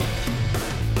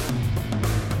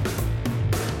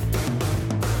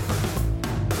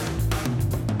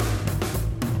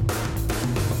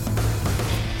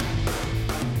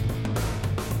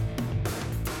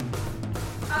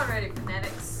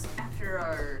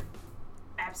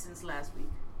absence last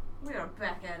week. We are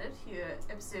back at it here,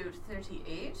 episode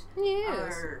 38. Yes.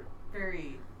 Our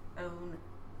very own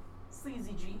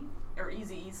Sleazy G, or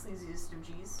Easy E, Sleaziest of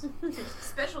G's,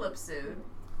 special episode,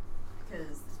 because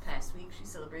this past week she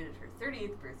celebrated her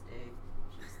 38th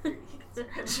birthday.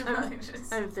 She's 30.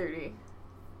 I'm 30.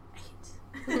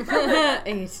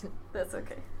 8. That's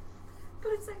okay.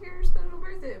 But it's like your special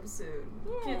birthday episode.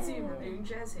 You can't see him Yay. doing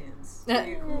jazz hands.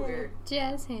 Very cooler.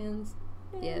 Jazz hands.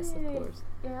 Yes, of Yay. course.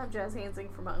 Yeah, I'm jazz handsing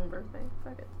for my own birthday.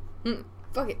 Fuck it.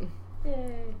 Fuck it.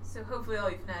 Yay. So hopefully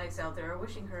all you fanatics out there are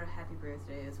wishing her a happy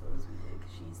birthday as well as we did,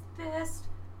 because she's the best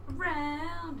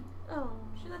around. Oh.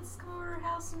 She lets us come over to her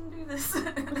house and do this.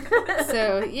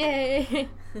 So, yay.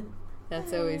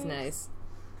 That's always nice.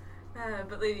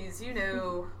 But ladies, you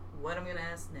know what I'm going to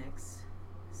ask next.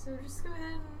 So just go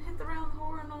ahead and hit the round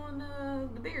horn on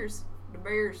the beers. The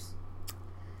beers.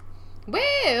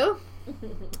 Well,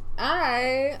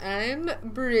 I'm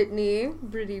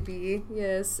Brittany B,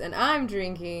 yes, and I'm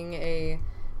drinking a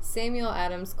Samuel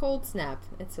Adams Cold Snap.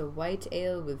 It's a white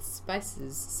ale with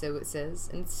spices, so it says,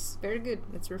 and it's very good.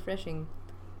 It's refreshing.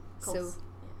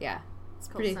 Yeah, it's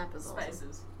Cold pretty. Snap is awesome.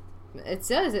 Spices.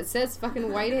 It says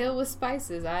fucking white ale with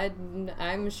spices.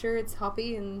 I'm sure it's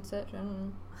hoppy and such. I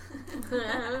don't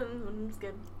know. It's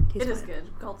good. Tastes It is fine.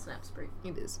 good. Cold Snap's pretty.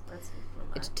 It is. That's one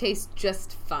of It tastes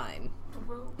just fine.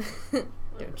 Well,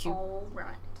 Don't you? All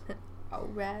right.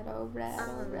 Alright.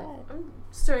 I'm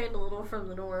straying a little from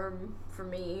the norm for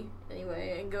me,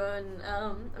 anyway, and going.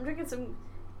 I'm drinking some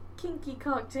kinky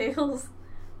cocktails.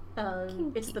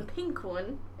 It's the pink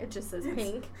one. It just says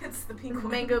pink. It's the pink one.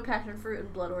 Mango, passion fruit,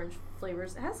 and blood orange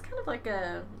flavors. It has kind of like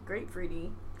a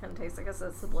grapefruity kind of taste. I guess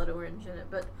that's the blood orange in it,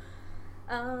 but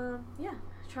yeah,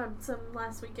 I tried some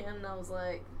last weekend and I was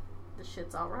like, this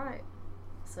shit's alright.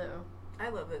 So, I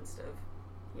love that stuff.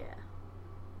 yeah,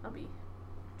 I'll be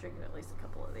drinking at least a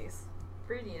couple of these.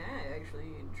 Brittany and I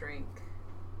actually drank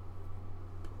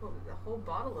a whole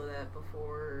bottle of that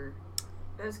before.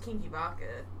 That was Kinky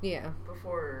Vodka Yeah.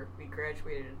 before we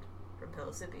graduated from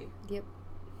Pellissippi Yep.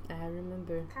 I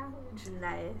remember. College.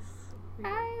 Nice.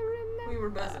 We were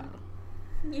buzzing.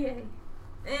 Yay.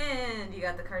 And you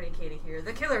got the Cardi Katie here,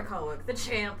 the killer colic, the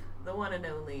champ, the one and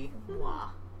only moi.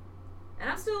 And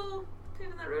I'm still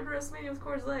paving that road to WrestleMania with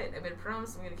Coors Light. I made a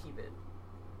promise I'm going to keep it.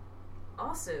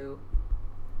 Also,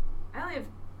 I only have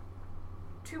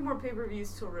 2 more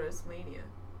pay-per-views till WrestleMania.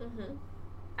 Mm-hmm.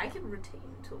 I can retain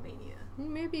till Mania.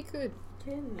 Maybe you could.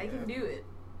 I can do it.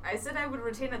 I said I would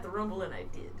retain at the Rumble, and I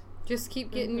did. Just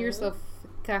keep getting Mhm. yourself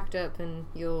cocked up, and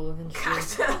you'll eventually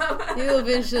Cocked up. you'll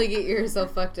eventually get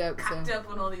yourself fucked up. Cocked So. up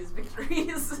on all these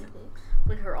victories.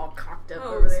 Look at her all cocked up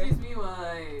Oh, over there. excuse me while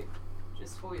I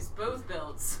just hoist both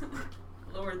belts.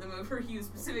 Lower them over you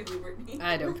specifically, Brittany.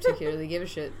 I don't particularly give a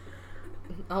shit.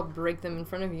 I'll break them in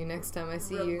front of you next time I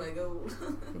see Rub you. my gold.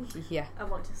 Yeah, I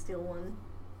want to steal one.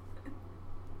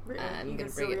 Brittany, I'm you gonna can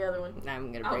steal break the it. other one.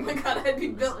 I'm gonna Oh break my it. god, I'd be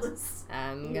beltless.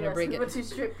 I'm gonna Yes, break we it. want to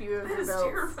strip you of That your is belts.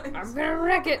 terrifying. I'm gonna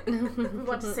wreck it. We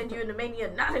want to send you into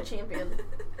Mania, not a champion.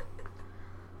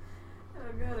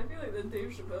 Oh god, I feel like that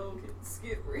Dave Chappelle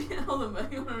skit where he had all the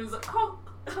money on him and he's like, oh,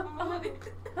 money.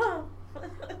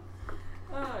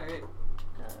 Alright.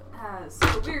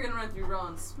 So we're gonna run through Raw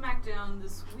and SmackDown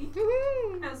this week,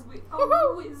 as we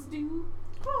always do.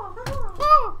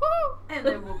 And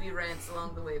there will be rants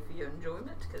along the way for your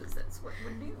enjoyment, because that's what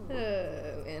we do.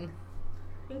 Oh, man.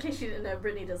 In case you didn't know,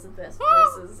 Brittany does the best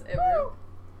Oh, voices ever.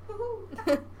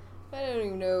 I don't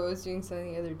even know. I was doing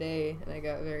something the other day, and I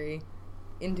got very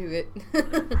into it.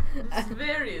 Just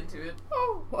very into it.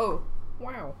 Oh, wow.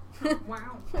 Wow.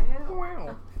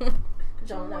 Wow.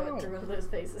 John and I Wow. went through one of those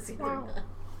phases. The other Wow. night.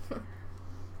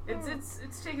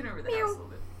 It's taken over the Meow. house a little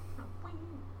bit.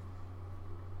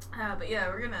 But yeah,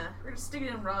 we're gonna stick it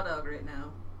in Raw Dog right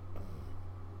now.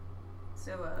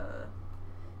 So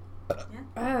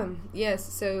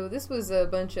Yes, so this was a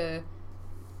bunch of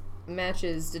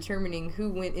matches determining who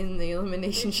went in the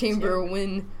Elimination Chamber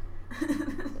when,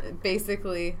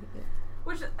 basically.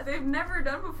 which they've never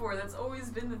done before. That's always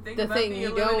been the thing The about thing the you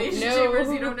don't Elimination know.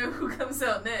 Chambers. You don't know who comes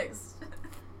out next.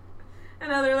 And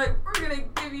now they're like, we're gonna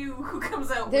give you who comes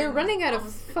out. They're wins. running out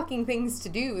of fucking things to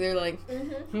do. They're like,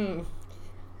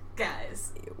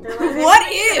 guys. They're like, what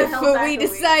they should've held if back we a week.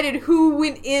 decided who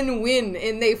went in when,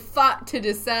 and they fought to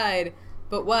decide?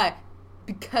 But why?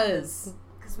 Because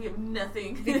we have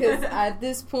nothing. because at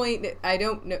this point, I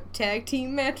don't know. Tag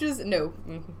team matches? No.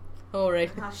 All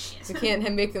right. Oh shit. We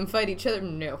can't make them fight each other?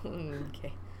 No.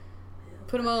 Okay.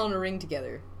 Put them all in a ring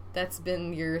together. That's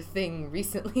been your thing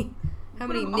recently. How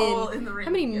Put many them all in the ring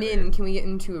How many together. men can we get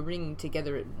into a ring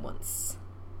together at once?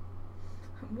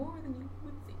 more than you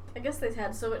would think. I guess they've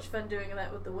had so much fun doing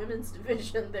that with the women's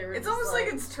division. They were It's just almost like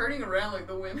it's turning around, like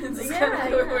the women's is Yeah, kind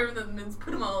of going yeah. away from the men's,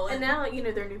 put them all in. And now, you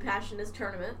know, their new passion is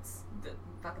tournaments.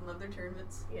 Fucking love their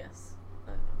tournaments. Yes.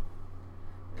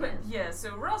 But Man. yeah,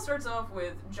 so Raw starts off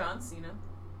with John Cena.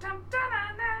 Dun, dun,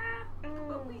 dun, dun.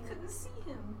 But we couldn't see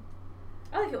him.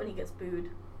 I like it when he gets booed.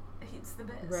 It's the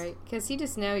best. Right, because he's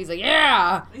like,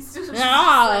 yeah! He's still just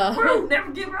Yeah! like, we'll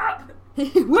never give up.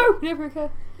 Whoa, never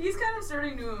go. He's kind of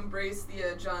starting to embrace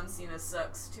the John Cena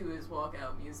sucks to his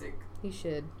walkout music. He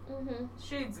should. Mm-hmm.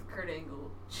 Shades of Kurt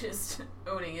Angle just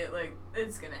owning it like,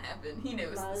 it's gonna happen. He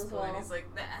knows Might this as point. well. He's like,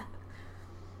 nah.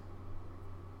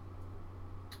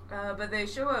 But they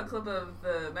show a clip of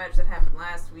the match that happened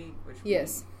last week, which we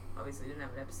Yes. obviously didn't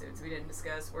have an episode, so we didn't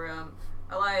discuss, where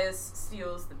Elias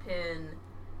steals the pin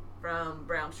from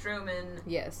Braun Strowman,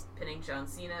 Yes. pinning John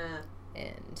Cena,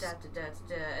 And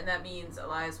and that means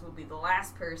Elias will be the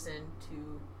last person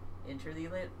to enter the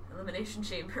Elimination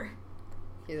Chamber.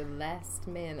 you're the last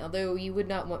man. Although you would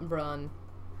not want Braun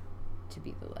to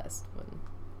be the last one.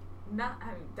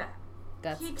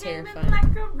 That's he terrifying. came in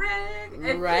like a rag.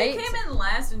 If Right? he came in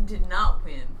last and did not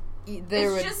win.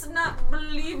 It's Just not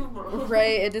believable.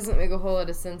 right. It doesn't make a whole lot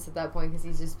of sense at that point because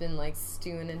he's just been like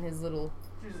stewing in his little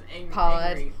Just angry.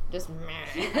 pod. Angry. Just I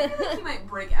feel like he might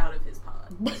break out of his pod.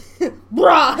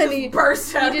 Brah! Just And he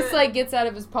burst out. He just of it. like gets out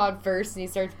of his pod first and he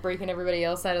starts breaking everybody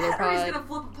else out of their Or he's pod. gonna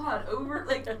flip a pod over.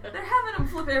 Like they're having him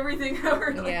flip everything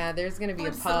over. Like, Yeah, there's gonna be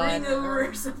a flips the pod. ring over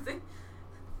or something.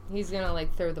 He's gonna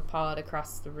like throw the pod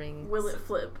across the ring. Will it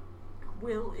flip?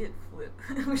 Will it flip?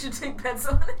 We should take bets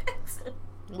on it.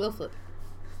 Will flip.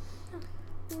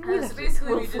 So basically,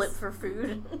 We'll we flip just for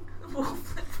food. we'll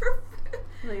flip for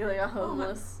like a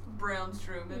homeless. Braun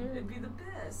Strowman. Yeah. It'd be the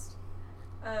best.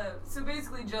 So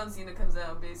basically, John Cena comes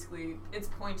out. And basically, it's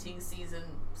pointing season,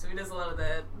 so he does a lot of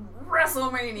that.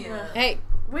 WrestleMania. Yeah. Hey,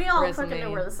 We all fucking WrestleMania.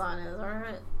 know where the sign is,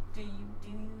 alright? Do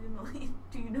you, Emily?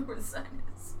 Do you know where the sign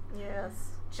is? Yes.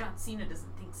 John Cena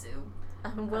doesn't think so.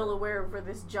 I'm well aware of where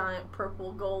this giant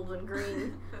purple, gold, and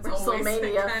green That's always the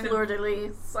WrestleMania kind of-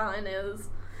 fleur-de-lis sign is.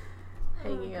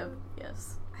 Hanging up,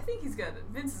 yes. I think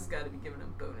Vince has got to be giving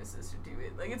him bonuses to do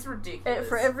it. Like, it's ridiculous.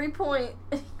 For every point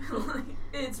Like,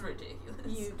 it's ridiculous.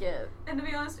 you get. And to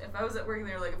be honest, if I was at working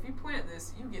there, like, if you point at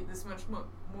this, you get this much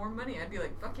more money. I'd be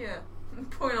like, fuck yeah,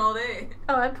 point all day.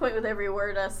 Oh, I'd point with every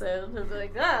word I said. I'd be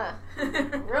like,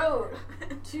 road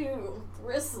to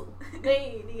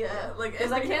WrestleMania. Yeah, like, Does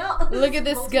that every- count? look at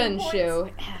this Multiple gun points? show.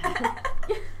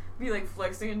 Be like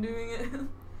flexing and doing it.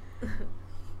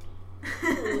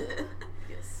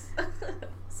 Yes.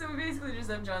 So we basically just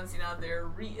have John Cena out there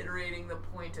reiterating the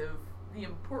point of the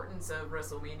importance of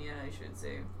WrestleMania, I should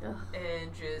say. Ugh.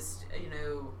 And just,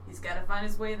 he's got to find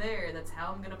his way there. That's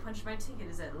how I'm going to punch my ticket,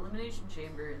 is at Elimination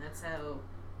Chamber, and that's how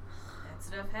that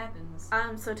stuff happens.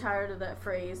 I'm so tired of that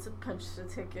phrase, punch the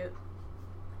ticket.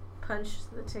 Punch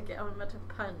the ticket. I'm about to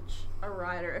punch a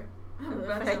writer. I'm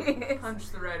about to punch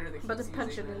the writer that keeps About to punch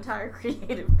using an that. entire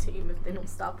creative team if they don't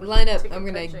stop with Line the up. ticket I'm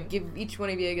gonna punching. give each one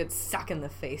of you a good sock in the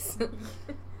face.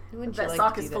 Wouldn't you That like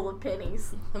sock to do is that? full of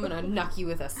pennies. I'm gonna knock you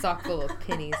with a sock full of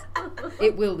pennies.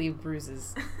 It will leave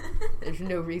bruises. There's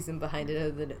no reason behind it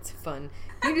other than it's fun.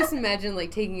 You just imagine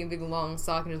like taking a big long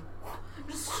sock and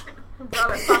just,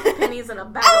 Brought a sock of pennies and a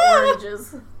bag of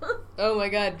oranges. oh my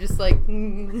god, just like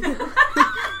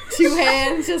two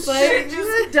hands, just like Shit,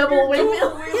 just double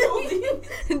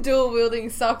wielding. dual wielding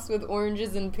socks with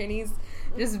oranges and pennies,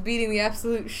 just beating the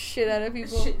absolute shit out of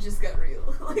people. Shit just got real.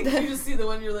 Like, you just see the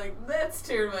one, you're like, that's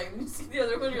terrifying. You see the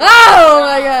other one, you're like, Oh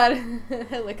my god!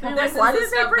 Helicopter. You're This like, why is did the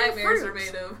they stuff bring nightmares fruit? are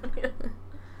made of.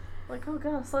 Like, oh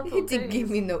god, I slept It on didn't give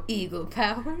me no eagle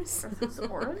powers. Are those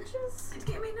oranges? It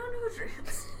gave me no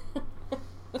nutrients.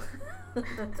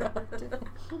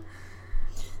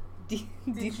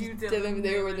 Did you tell him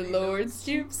they were the Lord's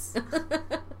troops?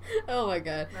 Oh my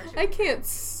god. I can't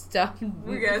stop.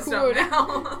 We gotta stop quoting.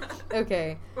 now.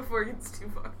 Okay, Before it gets too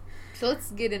far. so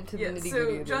let's get into the Yeah, nitty gritty so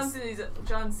of this.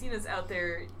 John Cena's out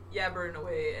there yabbering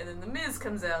away, and then The Miz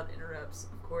comes out, interrupts,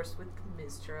 of course, with the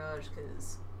Miz charge,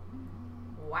 because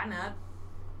why not?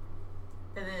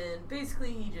 And then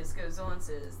basically he just goes on and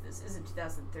says, this isn't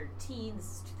 2013, this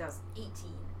is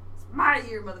 2018. It's my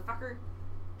year, motherfucker.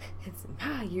 It's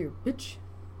my year, bitch.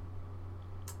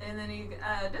 And then he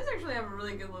does actually have a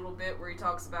really good little bit where he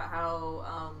talks about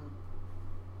how,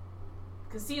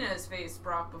 because Cena has faced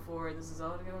Brock before, this is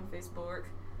all to go on Facebook,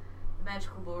 The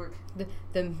magical Borg.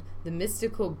 The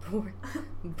mystical Borg.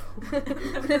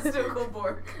 The mystical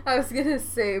Borg. I was gonna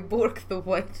say Borg the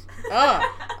White.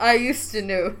 I used to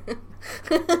know.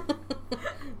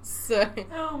 Sorry.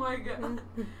 Oh my god.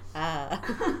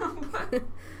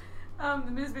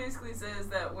 The Miz basically says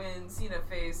that when Cena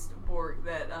faced Borg,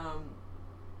 that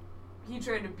he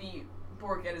tried to beat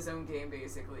Borg at his own game,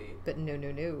 basically. But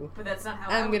no. But that's not how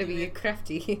I'm gonna be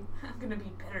crafty. I'm gonna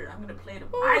be better. I'm gonna play to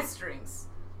my strengths.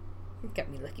 Got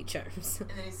me Lucky Charms. And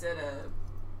then he said,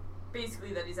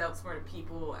 basically that he's outsmarted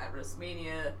people at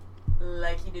WrestleMania,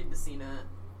 like he did to Cena.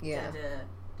 Yeah.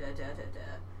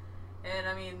 And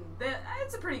I mean,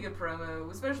 it's a pretty good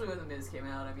promo, especially when The Miz came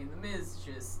out. I mean, The Miz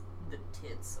just the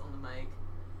tits on the mic.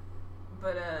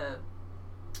 But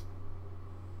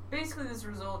basically this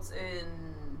results in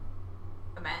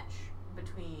a match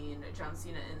between John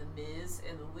Cena and The Miz,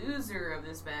 and the loser of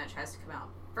this match has to come out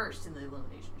first in the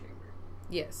Elimination Chamber.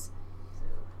 Yes. So,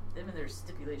 them and their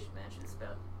stipulation matches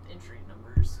about entry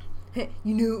numbers. Hey,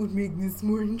 you know what would make this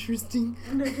more interesting?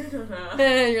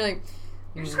 You're You're like...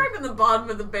 scraping the bottom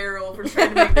of the barrel for trying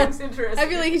to make things interesting. I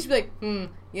feel like he should be like,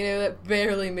 you know, that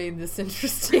barely made this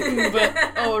interesting,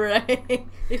 but alright,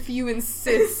 if you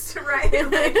insist.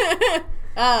 Right?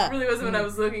 Like, really wasn't what I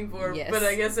was looking for, yes. But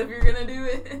I guess if you're gonna do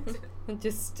it...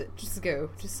 Just go,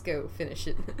 finish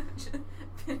it.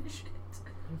 Finish it.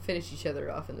 Finish each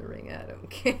other off in the ring, I don't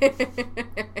care.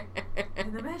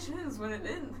 And the match ends when it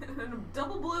ends in a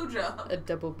double blowjob. A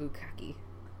double bukkake.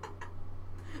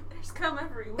 There's cum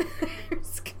everywhere.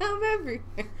 There's cum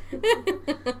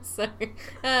everywhere. Sorry.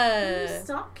 Can you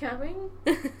stop coming?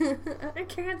 I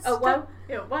can't Oh, stop.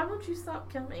 why won't you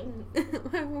stop coming?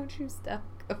 Why won't you stop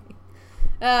coming?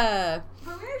 But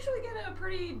we actually get a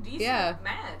pretty decent Yeah.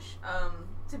 match.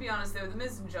 To be honest, though, The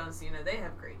Miz and John Cena, they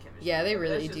have great chemistry. Yeah, they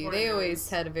really That's just do. one They of always those-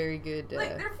 had a very good,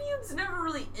 like, their feuds never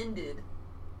really ended.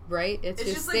 right? It's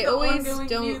just like they the always ongoing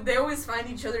don't. feud. They always find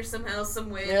each other somehow, some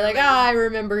way. They're like, I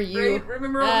remember you. Right?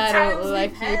 Remember all the I times don't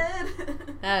like we've you. had?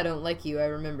 I don't like you. I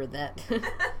remember that.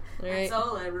 Right? That's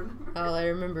all I remember. All I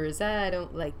remember is I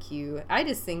don't like you. I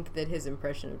just think that his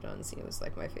impression of John Cena was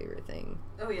like my favorite thing.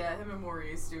 Oh yeah, him and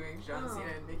Maurice doing John Cena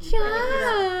and Nikki. John!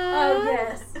 Oh,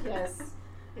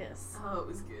 yes. Oh, it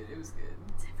was good. It was good.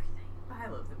 It's everything. I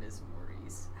love the Miz and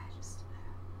Maurice.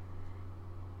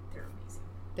 They're amazing.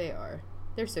 They are.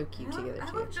 They're so cute together I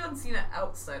too. love John Cena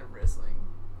outside of wrestling.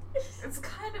 It's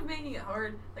kind of making it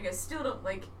hard. Like, I still don't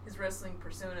like his wrestling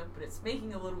persona, but it's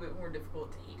making it a little bit more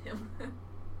difficult to hate him.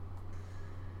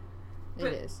 But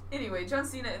It is. anyway, John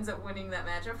Cena ends up winning that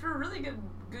match after a really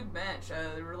good match.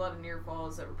 There were a lot of near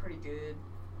falls that were pretty good.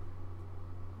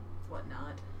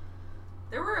 Whatnot.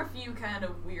 There were a few kind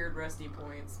of weird rusty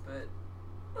points, but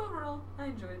overall, I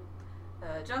enjoyed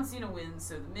it. John Cena wins,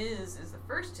 so The Miz is the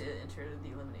first to enter the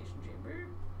Elimination Chamber.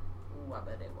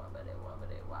 Wabbity wabbity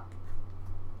wabbity wop.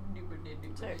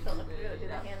 Sorry, I felt like we gotta do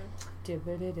that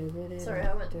again. Sorry,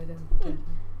 I went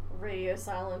radio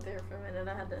silent there for a minute.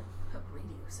 I had to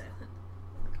Radio silent.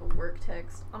 like a work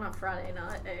text on a Friday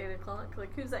night at 8 o'clock.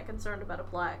 Like, who's that concerned about a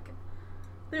plaque?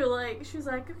 They're like, she was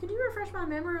like, can you refresh my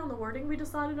memory on the wording we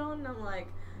decided on? And I'm like,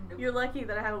 Nope. you're lucky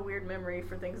that I have a weird memory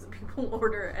for things that people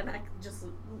order, and I just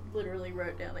literally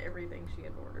wrote down everything she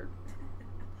had ordered.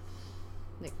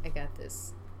 Like, I got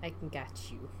this. I can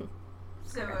got you.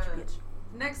 So, Gotcha, bitch.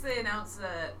 next they announced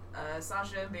that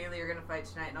Sasha and Bayley are going to fight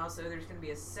tonight, and also there's going to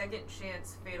be a second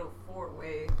chance fatal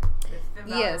 4-way with Finn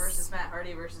Balor Yes. versus Matt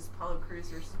Hardy versus Apollo Crews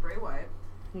versus Bray Wyatt,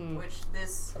 Hmm. which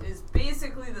this is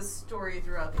basically the story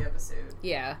throughout the episode.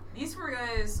 Yeah. These four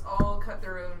guys all cut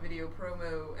their own video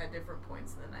promo at different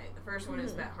points in the night. The first one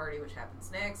is Matt Hardy, which happens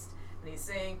next, and he's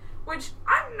saying, which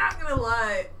I'm not gonna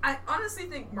lie, I honestly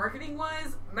think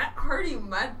marketing-wise, Matt Hardy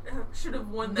should have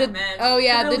won that match. Oh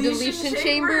yeah, the deletion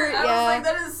chamber. I was Yeah. like,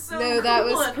 that is so No, cool that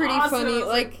was and pretty awesome. funny, I was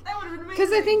like, that would have been amazing.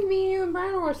 Because I think me, you, and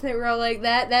Brian were watching it. We were all like,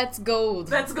 "That's gold.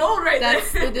 That's gold right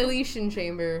That's there. the deletion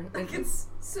chamber." Like, it's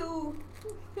so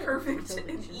perfect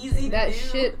and easy to That do.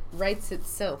 shit writes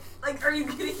itself. Like, are you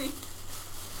kidding me?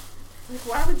 Like,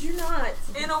 why would you not?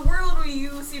 In a world where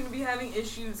you seem to be having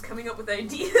issues coming up with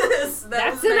ideas,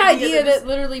 That's was an idea just that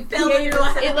literally fell pooped, in your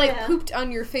lap. it like Yeah. pooped on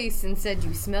your face and said,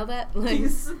 "You smell that? Like, Do you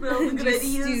smell the good do you-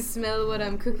 ideas? Do you smell what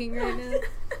I'm cooking right now?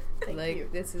 Thank Like you.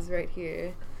 this is right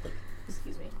here."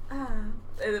 Excuse me.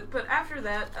 But after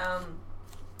that,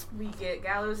 we get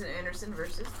Gallows and Anderson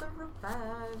versus the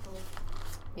Revival.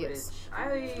 Yes. Which I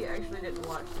actually didn't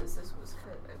watch this. This was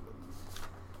cut, I believe.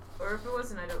 Or if it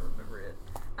wasn't, I don't remember it.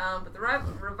 But the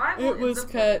Revival It ends was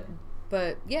up cut, winning.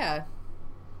 but yeah,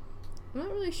 I'm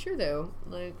not really sure though.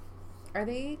 Like, are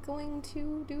they going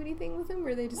to do anything with him, or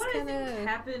are they just What kind I think of?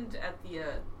 happened at the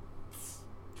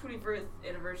 25th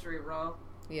anniversary of Raw.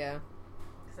 Yeah.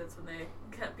 Because that's when they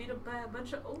got beat up by a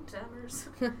bunch of old timers.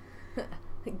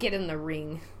 Get in the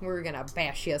ring. We're gonna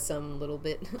bash you some little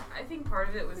bit. I think part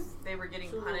of it was they were getting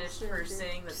punished for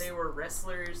saying that they were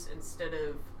wrestlers instead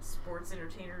of sports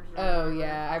entertainers. Oh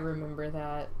yeah, I remember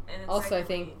that. And then Also, I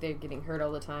secondly- think they're getting hurt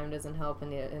all the time doesn't help,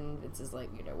 and it's just like,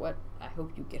 you know what? I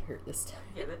hope you get hurt this time.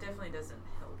 Yeah, that definitely doesn't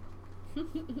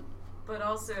help. But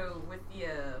also with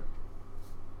the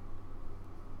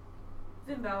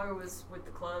Finn Balor was with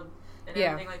the club and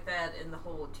Yeah. everything like that, and the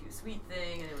whole Too Sweet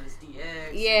thing, and it was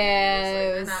DX. Yeah, and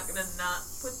it they're was not gonna not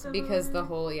put them because the on.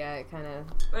 whole it kind of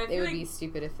But I it feel would like be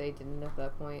stupid if they didn't at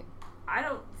that point. I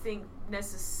don't think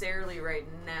necessarily right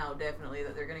now, definitely,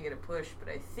 that they're gonna get a push, but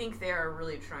I think they are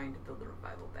really trying to build the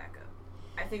revival back up.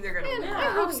 I think they're gonna And win.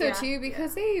 I hope Oh, so yeah. too,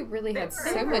 because they really had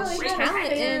They so really much did.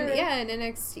 talent in Yeah. in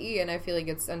NXT, and I feel like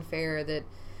it's unfair that.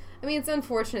 I mean, it's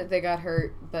unfortunate they got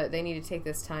hurt, but they need to take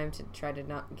this time to try to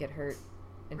not get hurt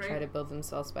and try Right. to build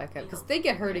themselves back up. You Because know, if they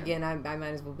get hurt yeah. again, I might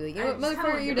as well be like, you I know what, just kinda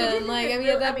motherfucker, want you're to- done. Like, I mean,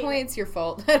 at that point, it's your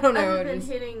fault. I don't know. Other than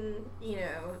Just- hitting,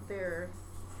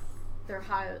 their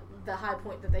high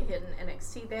point that they hit in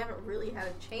NXT, they haven't really had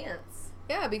a chance.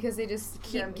 yeah, because they just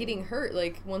keep I mean- getting hurt.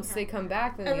 Like, once Yeah. they come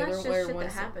back, then And the that's other just player shit that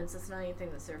wants. happens. It's not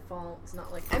anything that's their fault. It's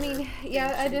not like I mean, they're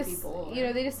yeah, I shitty just, people you know,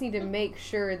 or- they just need to make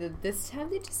sure that this time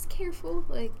they're just careful.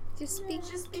 Like, just be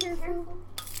careful.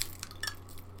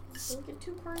 Don't get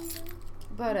too crazy.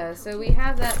 But, so we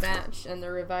have that match, and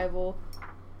the Revival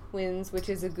wins, which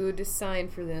is a good sign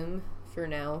for them for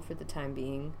now, for the time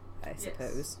being, I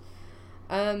suppose.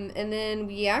 And then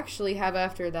we actually have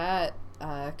after that,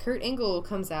 Kurt Angle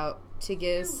comes out to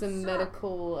give You some suck.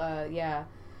 medical,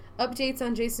 updates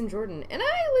on Jason Jordan. And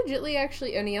I legitly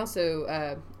actually, and he also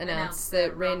announced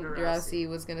that Randy Ronda Rousey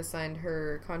was going to sign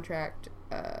her contract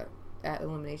at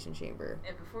Elimination Chamber.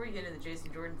 And before we get into the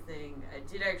Jason Jordan thing, I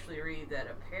did actually read that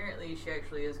apparently she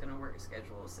actually is going to work a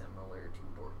schedule similar to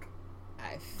Bork.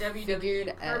 I WWE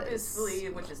figured purposefully,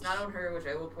 as which is not on her, which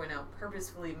I will point out,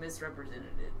 purposefully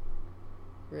misrepresented it.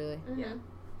 Really? Mm-hmm. Yeah.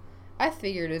 I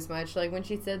figured as much. Like, when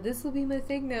she said, this will be my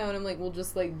thing now, and I'm like, well,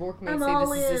 just like Bork may I'm say all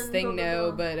this is his in, thing blah, blah, now,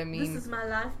 blah. but I mean, This is my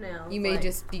life now. you It's may like,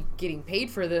 just be getting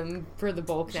paid for them for the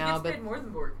bulk She now, gets but paid more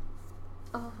than Bork.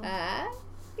 oh.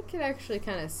 I could actually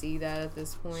kind of see that at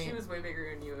this point. She was way bigger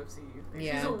in UFC. Like,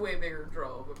 Yeah. She's a way bigger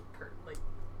draw of a like just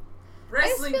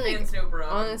wrestling feel like, fans know bro.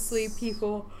 honestly,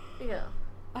 people, Yeah.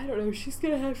 I don't know, she's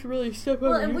gonna have to really step up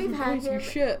Well, and and do we've some had crazy him,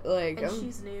 shit. Like, And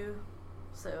she's new,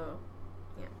 so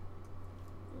yeah.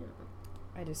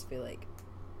 I just feel like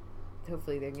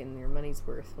hopefully they're getting their money's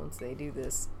worth once they do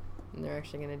this, and they're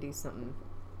actually gonna do something.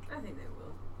 I think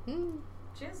they will. Hmm.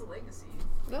 She has a legacy.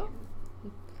 Well,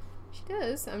 she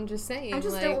does. I'm just saying. I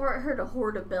just like, don't want her to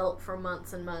hoard a belt for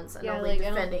months and months and Yeah, only like, I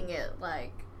don't defending it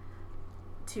like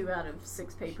 2 out of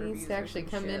 6 she pay-per-views. needs to actually or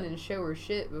some come in shit. and show her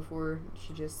shit before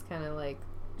she just kind of like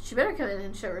She better come in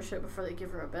and show her shit before they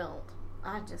give her a belt.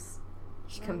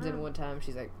 she I comes in know. one time.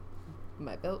 She's like,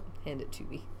 "My belt, hand it to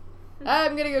me.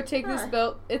 I'm gonna go take this Hi.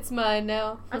 belt. It's mine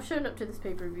now." I'm showing up to this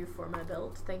pay-per-view for my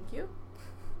belt. Thank you.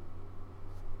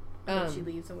 And then she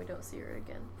leaves and we don't see her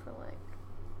again for like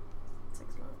 6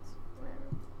 months.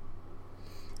 Whatever.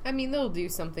 I mean, they'll do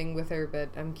something with her, but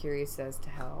I'm curious as to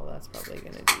how all that's probably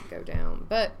gonna go down.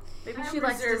 But Maybe I'm she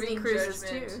likes Disney reserving cruises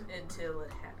judgment too. until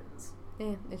it happens.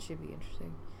 yeah, it should be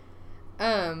interesting. I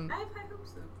have high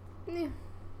hopes though. Yeah,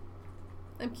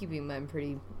 I'm keeping mine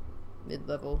pretty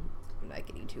mid-level. I'm not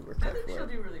getting too worked I up think for she'll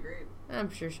it. do really great. I'm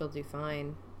sure she'll do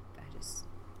fine. I just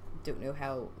don't know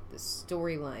how the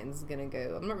storyline's gonna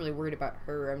go. I'm not really worried about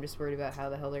her. I'm just worried about how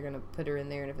the hell they're gonna put her in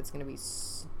there and if it's gonna be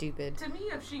stupid. To me,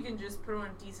 if she can just put on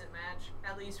a decent match,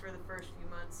 at least for the first few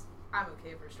months, I'm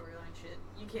okay for storyline shit.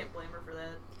 You can't blame her for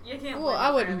that. You can't. Well, blame I her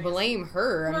for wouldn't having a- blame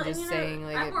her. I'm Well, just you know, saying,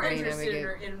 like, I'm it more may interested in get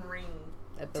her in-ring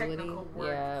ability. technical work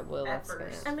Yeah, well, at that's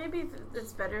first. And maybe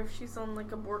it's better if she's on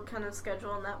like a work kind of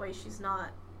schedule, and that way she's not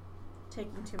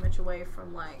taking too much away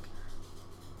from like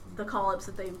the call-ups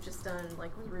that they've just done,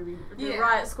 like with Ruby, the Yeah.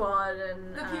 Riot Squad,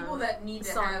 and The people that need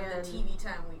to Sonya have the and TV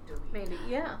time week to week. Mandy.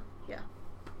 Yeah.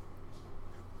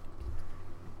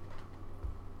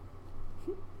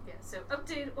 Yeah, so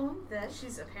update on that.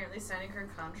 She's apparently signing her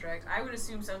contract. I would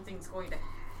assume something's going to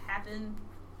happen.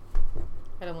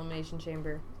 At Elimination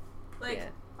Chamber. Like, Yeah.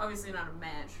 obviously not a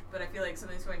match, but I feel like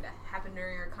something's going to happen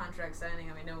during her contract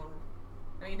signing. I mean,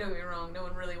 don't get me wrong, no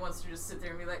one really wants to just sit there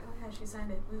and be like, oh yeah, she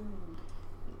signed it, woo.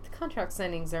 The contract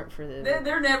signings aren't for the...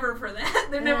 They're never for that.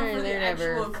 They're never for the they're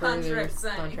never actual for their contract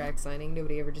signing. contract signing.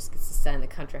 Nobody ever just gets to sign the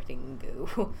contract and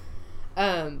go.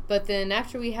 But then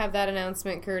after we have that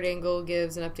announcement, Kurt Angle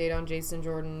gives an update on Jason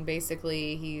Jordan.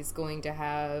 Basically, he's going to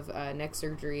have neck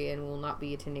surgery and will not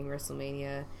be attending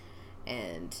WrestleMania.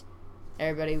 And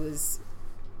everybody was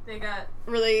They got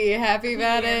really happy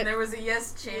about and it. there was a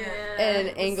yes chant. Yeah.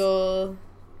 And Angle,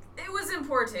 It was in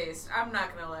poor taste. I'm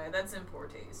not gonna lie. That's in poor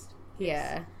taste.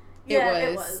 yeah, Yeah, it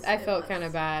it was. was. I It felt was. kind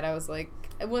of bad. I was like,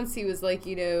 once he was like,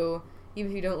 even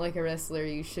if you don't like a wrestler,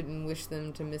 you shouldn't wish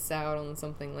them to miss out on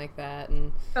something like that.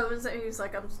 And He was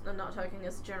like, I'm not talking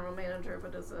as a general manager,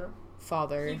 but as a...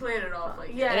 father. He played it off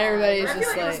like Yeah. And everybody's I feel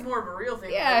just like, it was like, more of a real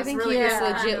thing. yeah, I think really he was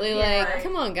yeah, legitly yeah, like, right.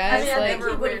 come on, I guys. mean, I like, think he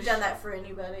never would have wish- done that for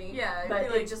anybody. Yeah, I but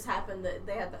feel it like- just happened that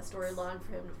they had that storyline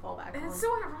for him to fall back And on. it's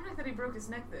so ironic that he broke his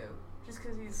neck though, just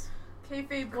because he's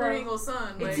kayfabe Well, Kurt Angle's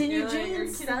son. it's like, in your you're like, you're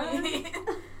genes, kidding son. me.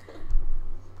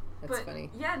 that's But funny.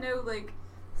 yeah, no, like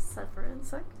Suffer and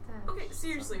suck that. okay,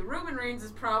 seriously, Roman Reigns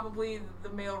is probably the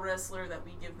male wrestler that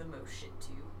we give the most shit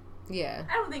to. Yeah.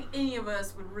 I don't think any of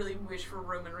us would really wish for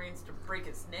Roman Reigns to break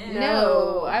his neck.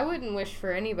 No, I wouldn't wish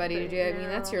for anybody to do it. I mean, No.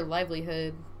 that's your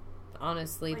livelihood.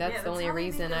 Honestly, Like, that's yeah, the that's only how they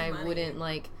reason make I their money. wouldn't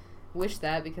like wish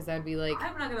that, because I'd be like,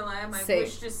 I'm not gonna lie, I might Say-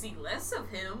 wish to see less of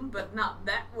him, but not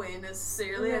that way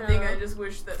necessarily. I No. think I just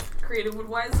wish that creative would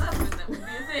wise up and that would be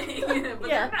a thing. But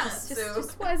Yeah, they're not,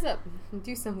 just wise up,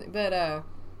 do something. But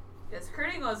yes,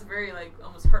 Kurt Angle has a very like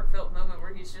almost heartfelt moment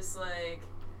where he's just like,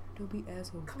 don't be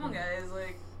assholes. "Come on, guys!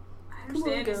 Like, I Come on,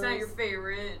 understand he's not guys. your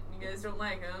favorite. You guys don't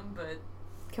like him, but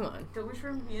Come on. don't wish for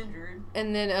him to be injured.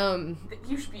 And then That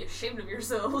you should be ashamed of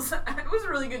yourselves." It was a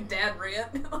really good dad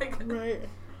rant. Like, right.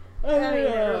 I mean,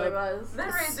 it really was.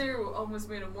 that right there almost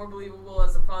made him more believable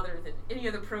as a father than any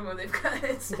other promo they've got.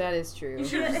 That is true. You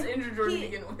should have just Yeah, injured Jordan he- to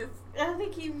begin with. I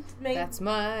think he made That's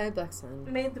my black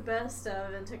son. made the best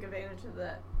of and took advantage of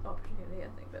that opportunity.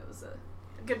 I think that was a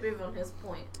good move on his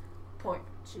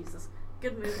Jesus.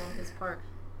 Good move on his part.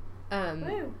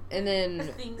 Woo. And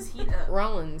then Things heat up.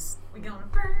 Rollins, We gonna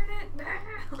burn it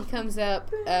down. he comes up,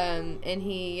 and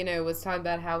he, was talking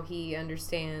about how he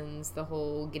understands the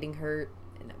whole getting hurt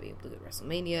and not being able to go to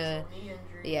WrestleMania. Knee injury.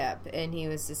 Yeah, and he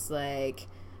was just like,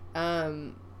 he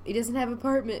doesn't have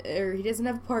he doesn't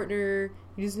have a partner,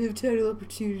 he doesn't have a title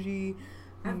opportunity,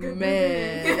 Have good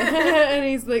man. movie. And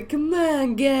he's like, come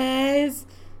on, guys.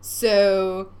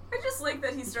 So, I just like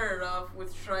that he started off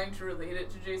with trying to relate it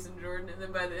to Jason Jordan, and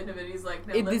then by the end of it, he's like,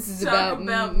 "No, let's this is talk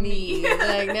about me.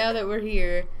 Like, now that we're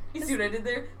here. You see what I did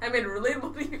there? I made it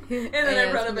relatable to you, and then I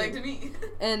Yeah, brought it that's back to me.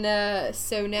 And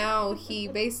so now he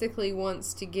basically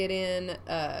wants to get in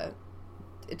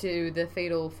to the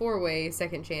fatal 4-way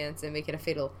second chance and make it a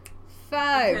fatal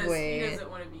Because 5-way. he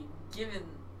doesn't want to be given.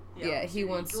 The Yeah, he opportunity.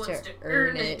 wants, He to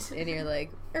earn it. And you're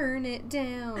like, earn it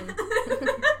down.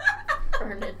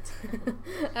 Earn it.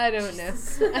 I don't know.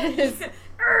 I just,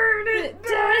 Earn it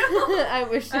down. I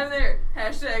wish. I'm there.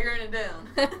 Hashtag earn it down.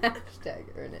 Hashtag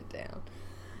earn it down.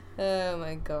 Oh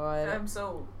my god. I'm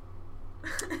sold.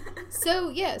 So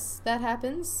yes, that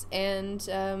happens, and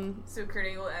So Kurt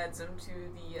Angle adds him to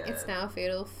the. it's now a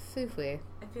fatal 5-way.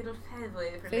 A fatal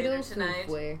pathway for Fatal later tonight.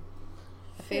 5-way.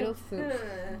 A fatal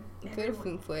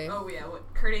 5-way. Oh yeah,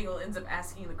 what Kurt Angle ends up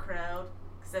asking the crowd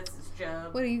because that's his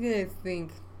job. What do you guys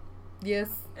think? Yes.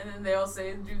 And then they all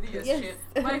say, "Do the yes, Yes.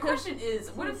 chant." My question is,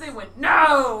 what if they went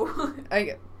no?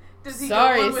 I Does he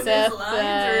sorry, go on with Seth. his lines,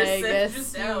 or is I Seth guess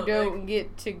just you out? don't Like,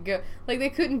 get to go. Like they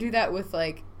couldn't do that with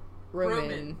like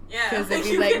Roman. Yeah, Because they'd be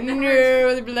you like, could never-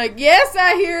 no. They'd be like, yes,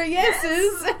 I hear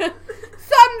yeses.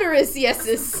 Thunderous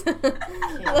yeses.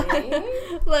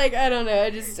 like, I don't know. I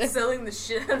just. selling the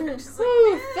shit out of it. Just like,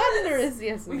 Ooh, yes! thunderous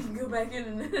yeses. We can go back in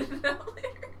and edit it out later.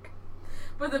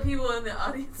 But the people in the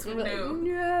audience would Like, know.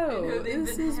 no, they've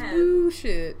this been is had.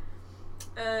 bullshit.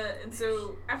 And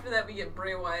so after that, we get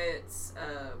Bray Wyatt's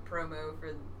promo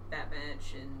for that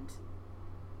match, and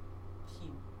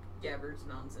he gabbers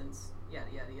nonsense,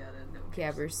 yada yada yada. No one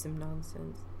cares. Gabbers some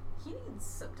nonsense. He needs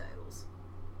subtitles.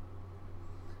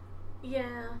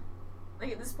 Yeah.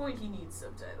 Like at this point, he needs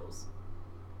subtitles.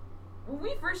 When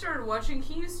we first started watching,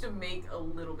 he used to make a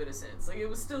little bit of sense. Like it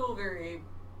was still very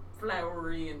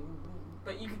flowery,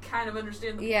 but you could kind of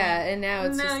understand the Yeah, point. and now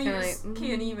it's now just you kind of just like.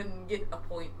 can't even get a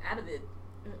point out of it.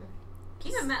 Mm-mm.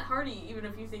 Even Matt Hardy, even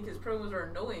if you think his promos are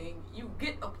annoying, you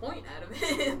get a point out of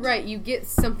it. Right, you get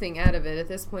something out of it. At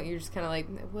this point, you're just kind of like,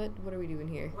 what are we doing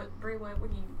here? What, Bray Wyatt, what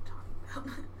are you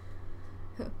talking about?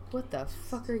 What the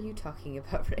fuck are you talking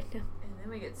about right now? And then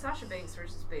we get Sasha Banks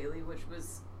versus Bayley, which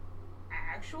was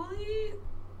actually,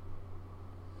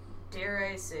 dare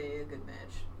I say, a good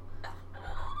match.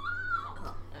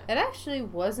 It actually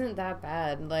wasn't that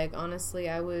bad. Like, honestly,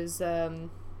 I was,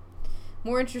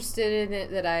 more interested in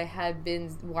it that I had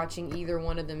been watching either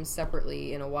one of them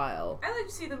separately in a while. I like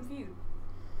to see them feud.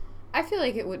 I feel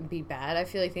like it wouldn't be bad. I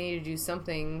feel like they need to do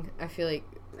something. I feel like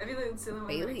it's the only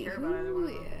one I Bailey, care about either one of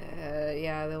them.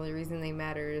 yeah, the only reason they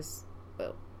matter is,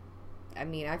 well, I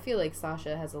mean, I feel like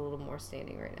Sasha has a little more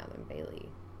standing right now than Bailey.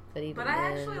 But I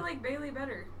actually like Bailey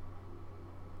better.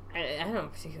 I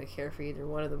don't particularly care for either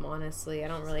one of them, honestly. I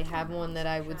don't really have one that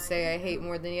I would say I hate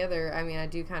more than the other. I mean, I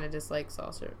do kind of dislike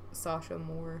Sasha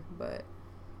more, but,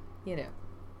 you know.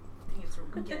 I think it's a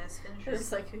weak ass finisher.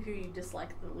 It's like who you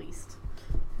dislike the least.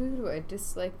 Who do I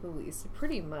dislike the least?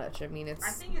 Pretty much. I mean, it's...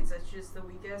 I think it's just the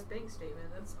weak ass bank statement.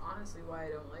 That's honestly why I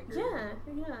don't like her.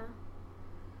 Yeah.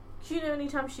 'Cause you know,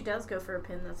 anytime she does go for a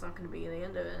pin, that's not going to be the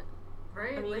end of it.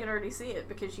 Right? I mean, you can already see it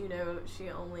because you know she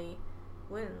only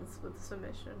wins with the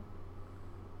submission.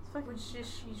 It's fucking... Which she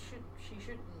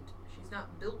shouldn't. She's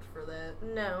not built for that.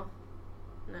 No.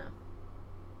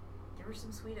 Give her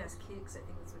some sweet ass kicks. I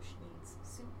think that's what she needs.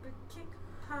 Super kick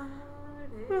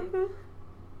party.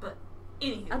 But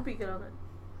anywho, I'd be good on it.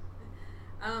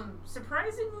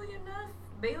 surprisingly enough,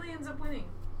 Bailey ends up winning.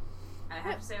 I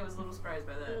have to say I was a little surprised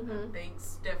by that. Mhm.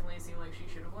 Banks definitely seemed like she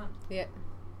should have won. Yeah.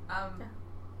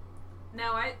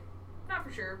 Now not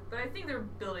for sure, but I think they're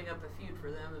building up a feud for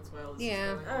them. That's why all this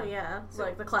Yeah. is going on. Oh, yeah. It's So-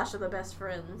 like the clash of the best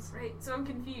friends. Right, so I'm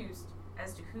confused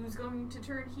as to who's going to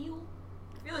turn heel.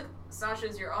 I feel like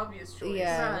Sasha's your obvious choice.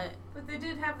 Yeah. Right. But they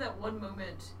did have that one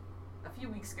moment a few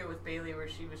weeks ago with Bailey where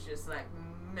she was just like,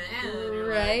 man. and you're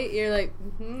Right? You're like,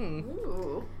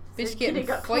 Ooh. Bitch So getting kitty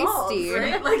got feisty. claws,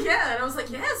 Right? Like, yeah, and I was like,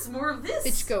 yes, more of this.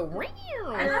 bitch go,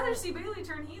 I'd rather see Bailey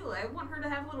turn heel. I want her to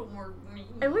have a little more.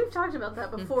 And we've talked about that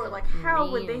before. Like,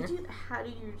 how would they do? How do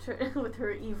you turn with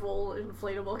her evil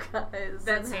inflatable guys?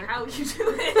 That's and her- how you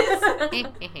do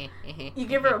it. You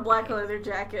give her a black leather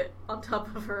jacket on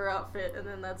top of her outfit, and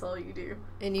then that's all you do.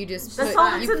 And you just That's put,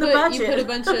 all that's you in put the budget. you put a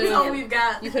bunch That's all of we've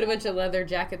got. you put a bunch of leather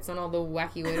jackets on all the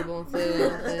wacky weightable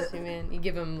inflatables, man. You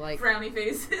give them like Frowny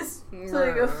faces. So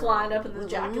they go flying up, and the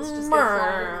jackets just go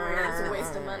flying everywhere. It's a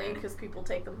waste of money because people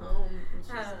take them home. And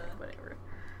she's like, whatever.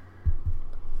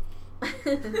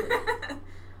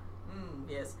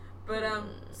 Yes. But,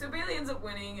 so Bailey ends up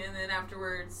winning, and then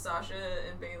afterwards, Sasha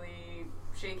and Bailey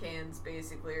shake hands,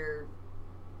 basically, or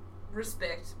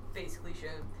respect, basically,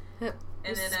 shown.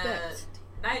 And then, respect.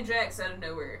 Nia Jax out of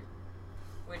nowhere,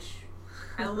 which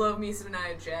I love me some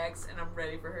Nia Jax, and I'm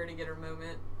ready for her to get her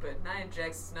moment, but Nia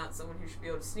Jax is not someone who should be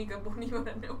able to sneak up on you out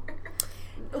of nowhere.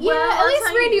 Yeah, at I'll least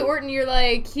tell Randy you- Orton, you're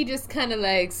like, he just kind of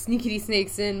like sneakity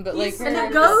snakes in, but like, He's- And her-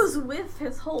 it goes with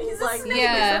his whole He's a like snake,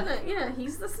 Yeah. isn't it? Yeah,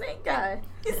 he's the snake guy.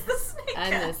 He's the snake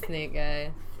I'm guy. the snake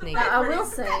guy. Snake. I Viper, will he's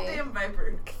the say- goddamn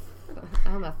Viper.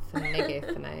 I'm a snake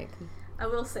snake. I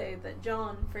will say that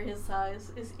John, for his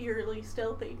size, is eerily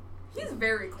stealthy. He's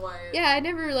very quiet. Yeah, I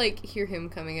never like hear him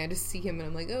coming. I just see him and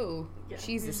I'm like, oh, Yeah.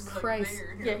 Jesus He's like Christ.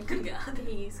 there. Yeah, Good God.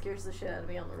 he scares the shit out of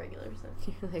me on the regular. So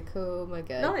You're like, oh my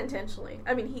god. not intentionally.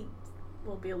 I mean, he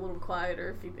will be a little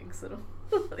quieter if he thinks that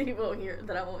he won't hear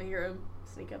that I won't hear him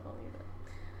sneak up on me.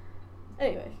 But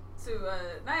anyway, So,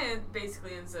 Nia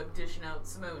basically ends up dishing out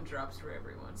Samoan drops for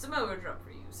everyone. Samoan drop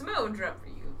for you. Samoan drop for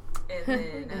you. And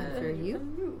then, For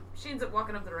you? she ends up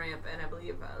walking up the ramp, and I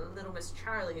believe little Miss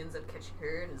Charlie ends up catching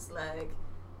her and is like,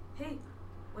 hey,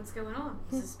 what's going on?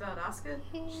 Is this about Asuka?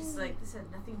 She's like, this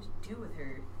had nothing to do with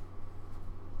her.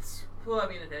 Well, I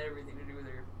mean, it had everything to do with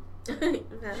her.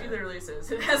 She literally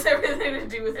says it has everything to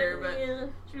do with her, but yeah.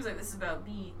 she was like, this is about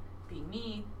me being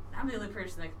me. I'm the only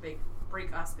person that can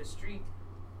break Asuka's streak.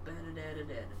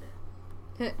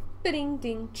 Ba-da-da-da-da-da. Ba-ding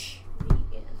ding. Ch.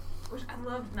 Yeah. Which I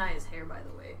loved Nia's hair, by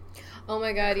the way. Oh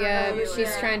my god, yeah. Curly She's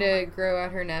hair. trying to grow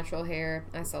out her natural hair.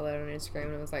 I saw that on Instagram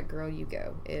and I was like, girl, you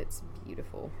go. It's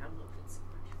beautiful. I loved it so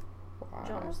much. Wow.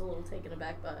 John was a little taken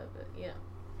aback by it, but yeah.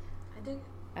 I dig it.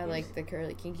 I like the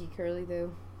curly, kinky curly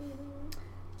though.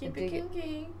 Keep dig it it.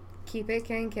 kinky. Keep it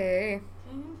kinky.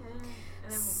 And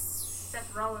then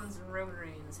Seth Rollins and Roman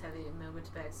Reigns have a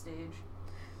moment backstage.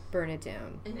 Burn it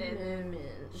down. And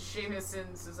Sheamus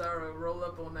and Cesaro roll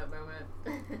up on that moment.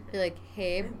 You're like,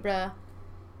 hey, bruh.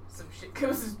 Some shit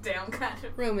goes down, kind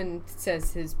of. Roman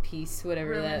says his piece,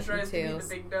 whatever Roman that tries entails. to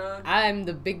be the big dog. I'm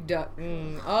the big dog.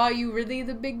 Are you really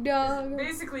the big dog?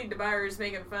 Basically, DeMeyer's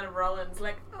making fun of Rollins,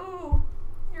 like, oh,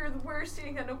 you're the worst, you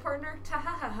ain't got no partner. Ta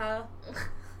ha ha ha.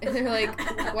 And they're like,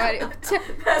 why?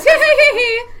 That's-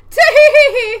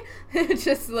 Tee-hee-hee!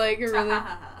 Just like a Ta really. ha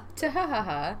ha ha.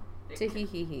 Ta-ha-ha-ha.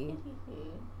 Tee-hee-hee-hee.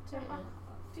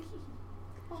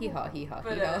 Hee-haw, hee-haw,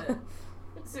 But, hee-haw.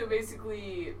 so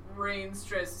basically, Reigns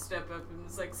tries to step up and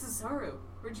is like, Cesaro,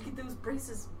 where'd you get those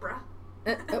braces, bruh?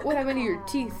 What happened to your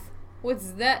teeth?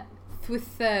 What's that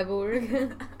with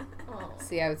Cyborg. Oh.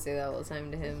 See, I would say that all the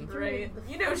time to him. Right.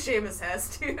 You know Seamus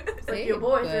has to. It's like Hey, your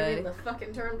boy threw bud. me in the fucking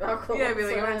turnbuckle. Yeah, I'd be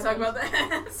like, you want to talk about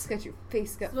It's that? got your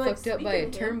face got Like, fucked up by a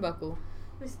speaking of him- turnbuckle.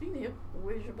 Speaking of him,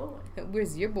 where's your boy?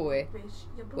 Where's your boy? Where's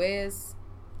your boy? Where's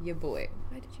your boy?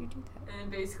 Why did you do that?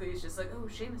 And basically it's just like, oh,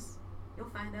 Seamus, you'll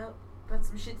find out about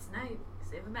some shit tonight,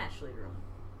 because they have a match later on.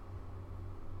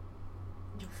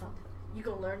 You found it. You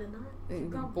gonna learn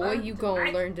tonight? gonna Boy, learn you gonna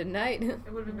tonight. learn tonight.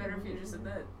 It would have been better if you just said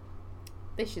that.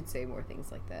 They should say more things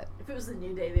like that. If it was the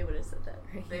New Day, they would have said that.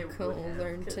 They You would gonna have,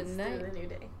 learn 'Cause they're tonight. the New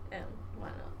Day, and why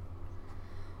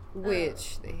not?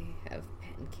 Which they have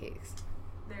pancakes.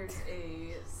 There's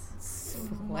a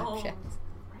small... Flapjacks.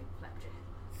 Right,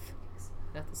 flapjacks.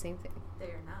 Not the same thing. They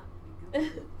are not. We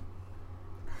Googled it.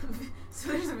 So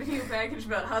there's a video package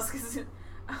about Huska's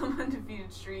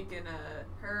undefeated streak, and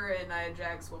her and Nia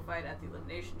Jax will fight at the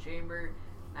Elimination Chamber.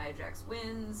 Nia Jax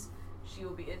wins. She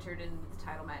will be entered into the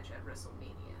title match at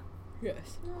WrestleMania.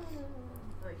 Yes. I like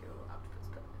your little octopus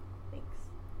pet. Thanks.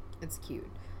 It's cute.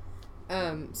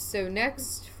 So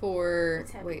next for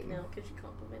It's happy wait, now because you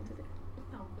complimented it.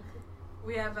 Oh.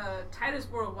 We have Titus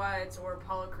Worldwide's or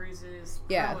Apollo Cruz's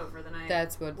Yeah, promo for the night.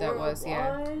 that's what that was.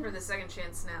 Yeah, Worldwide? For the second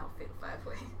chance now, Fatal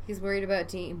 5-Way. he's worried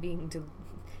about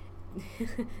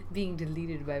being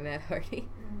deleted by Matt Hardy.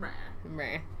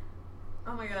 Meh.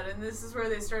 Oh my god, and this is where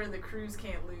they started the Cruz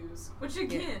can't lose. Which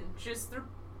again, just they're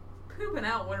pooping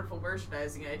out wonderful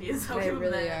merchandising ideas. I'll They give them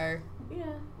really that. are. Yeah.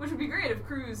 Which would be great if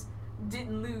Cruz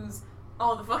didn't lose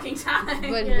all the fucking time.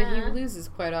 But Yeah. he loses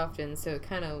quite often, so it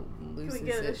kind of loses. Can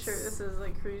we get a its- shirt that says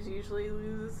like Cruz usually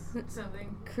loses?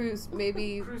 Something. Cruz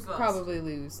maybe Cruz lost. probably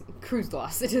lose. Cruz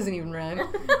lost. It doesn't even rhyme.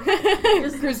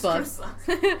 Just Cruz lost. Cruz lost.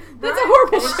 That's a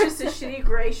horrible It's shirt. just a shitty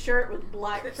gray shirt with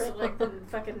black print like the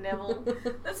fucking Neville.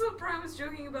 That's what Brian was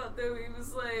joking about, though. He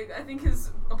was like, I think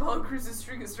his Apollo Cruz's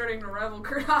streak is starting to rival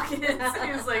Kurt Hawkins.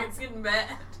 He was like, it's getting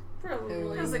bad.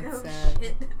 Probably. I was like, oh Sad.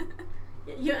 shit.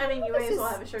 You may as well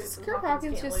have a shirt that Does says Kurt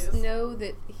Hawkins Hawkins can't just lose. know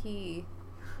that he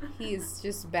is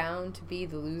just bound to be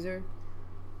the loser?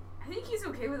 I think he's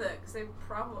okay with that because they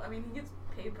probably. I mean, he gets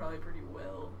paid probably pretty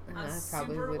well. Not I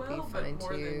probably super would be well, fine, but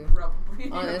more too. than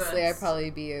probably. Honestly, us. I'd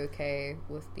probably be okay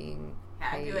with being Yeah,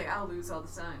 I'd be paid. like, I'll lose all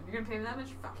the time. You're gonna pay me that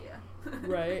much? Fuck yeah.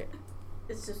 Right.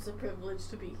 It's just a privilege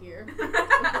to be here.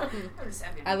 I'm just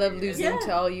happy to I be love here. losing Yeah.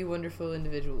 to all you wonderful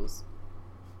individuals.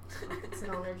 It's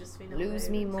an honor just to be Lose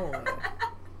nominated. me more.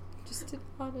 Just an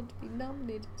honor to be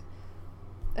nominated.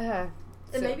 And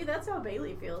So- maybe that's how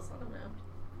Bailey feels. I don't know.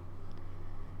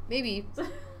 Maybe. So-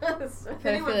 If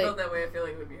anyone feel like- felt that way, I feel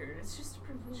like it would be heard. It's just a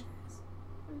privilege,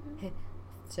 guys.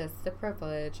 Just a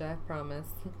privilege, I promise.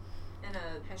 And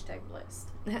Hashtag blessed.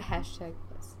 Hashtag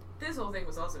blessed. this whole thing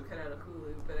was also cut out of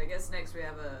Hulu, but I guess next we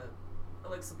have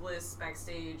Alexa Bliss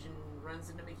backstage and runs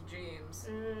into Mickey James.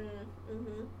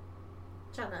 Mm-hmm.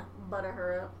 Trying to butter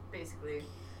her up. Basically.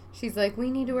 She's like, we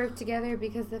need to work together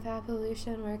because if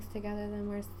Evolution works together, then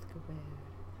we're screwed.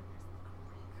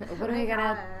 What are we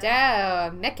gonna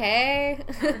do, Mickey?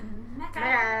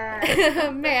 Mecca.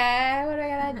 Mickey, what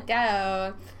are we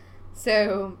gonna do?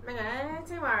 So,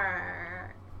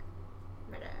 Teamwork.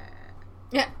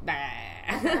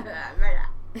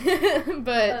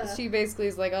 but she basically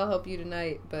is like, I'll help you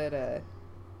tonight, but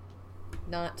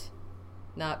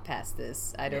not past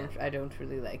this. I don't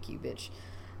really like you, bitch.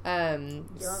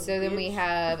 So then we bitch.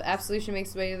 have Absolution makes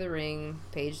its way to the ring,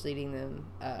 Paige leading them.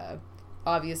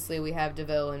 Obviously we have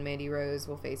DeVille and Mandy Rose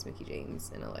will face Mickey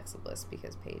James and Alexa Bliss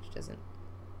because Paige doesn't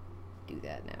do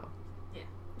that now.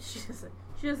 She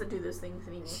doesn't do those things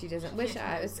anymore. She doesn't. She Which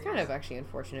can't do it's those kind things. of actually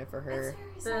unfortunate for her.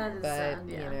 That's very sad. That is But sad,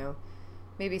 yeah. you know,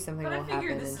 maybe something But I will figured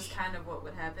happen. this And is kind of what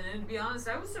would happen. And to be honest,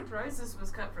 I was surprised this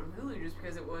was cut from Hulu just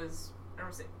because it was. I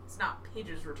don't say it's not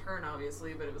Paige's return,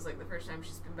 obviously, but it was like the first time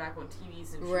she's been back on TV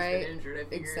since Right. she's been injured. I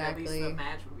figured at least Exactly. the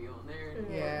match would be on there.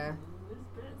 And Yeah.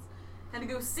 Had to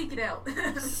go seek it out.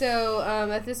 So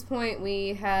at this point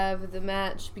we have the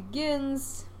match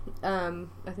begins. I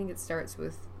think it starts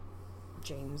with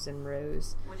James and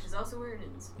Rose, Which is also where it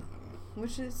ends.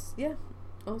 which is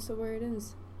also where it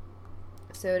ends.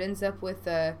 So it ends up with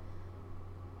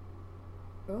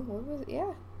what was it?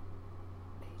 Yeah.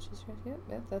 Paige's right.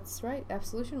 Yep, that's right.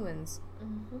 Absolution wins.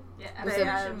 Mm-hmm. Yeah, It was a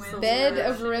Absolution wins. bed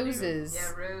Rose. of roses.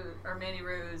 Yeah, Mandy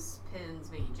Rose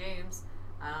pins Mickey James.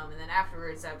 And then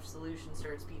afterwards, Absolution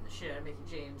starts beating the shit out of Mickey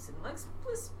James, and Alexa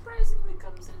Bliss surprisingly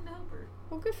comes in to help her.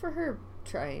 Well, good for her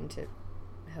trying to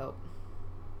help.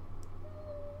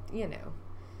 You know,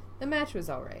 the match was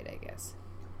alright, I guess.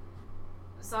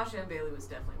 Sasha and Bailey was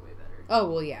definitely way better.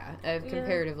 Oh, well, yeah.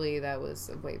 Comparatively, that was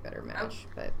a way better match.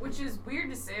 But Which is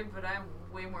weird to say, but I'm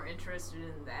way more interested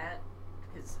in that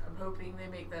because I'm hoping they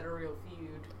make that a real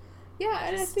feud. Yeah, Not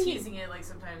and I just think teasing it like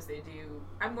sometimes they do.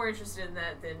 I'm more interested in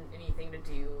that than anything to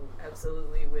do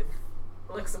absolutely with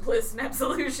Alexa Bliss and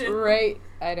Absolution. right.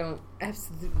 I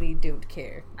absolutely don't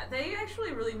care. They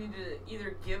actually really need to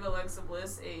either give Alexa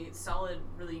Bliss a solid,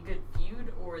 really good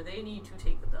feud, or they need to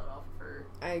take the belt off of her.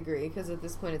 I agree, because at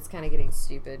this point it's kind of getting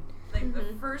stupid. Like, the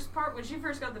first part, when she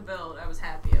first got the belt, I was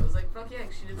happy. I was like, fuck yeah,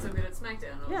 'cause she did so good at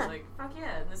SmackDown. I was like, fuck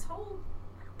yeah, and this whole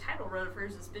title run of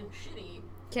hers has been shitty.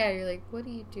 Yeah, you're like, what are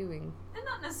you doing? And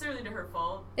not necessarily to her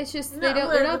fault. It's just, No,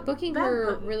 they're not booking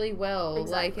her booking. really well.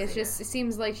 Exactly, Like, it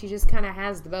seems like she just kind of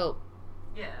has the belt.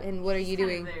 Yeah. And what are she's you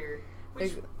kinda doing? There.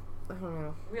 Which Like, I don't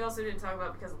know. we also didn't talk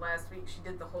about because last week she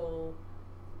did the whole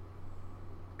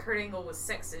Kurt Angle was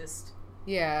sexist.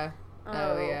 Yeah.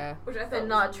 Oh, yeah. Which I thought And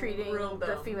not was treating real the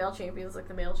dumb. female champions like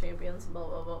the male champions, blah,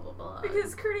 blah, blah, blah, blah.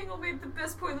 Because Kurt Angle made the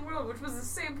best point in the world, which was the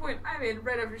same point I made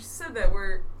right after she said that,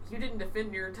 where you didn't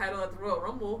defend your title at the Royal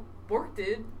Rumble. Bork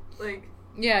did. Like,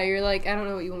 Yeah, you're like, I don't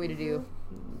know what you want me to do.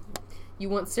 You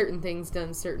want certain things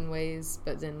done certain ways,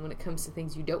 but then when it comes to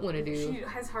things you don't want to do...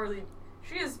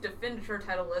 She has defended her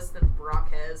title less than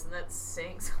Brock has, and that's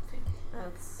saying something.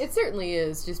 It certainly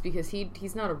is, just because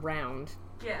he's not around.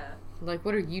 Yeah. Like,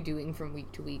 what are you doing from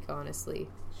week to week, honestly?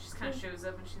 She just kind of shows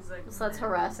up and she's like... So that's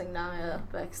harassing Nia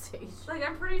backstage. Like,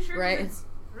 I'm pretty sure Right. it's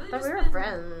really But just we were been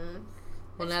friends.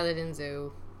 Well, now that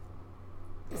Enzo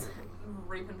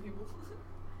raping people.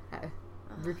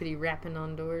 rippity rapping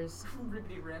on doors.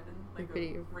 Rippity rapping like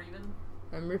Rippity- a raven.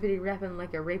 I'm rippity rapping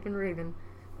like a raping raven.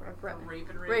 Raping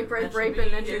Rape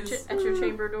at your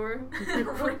chamber door.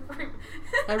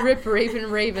 I rip raping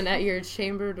raven at your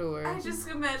chamber door. I just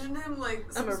imagined him like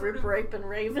I'm a rip, rape, and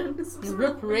raven. some sort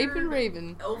Rip of raping weird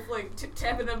raven. elf like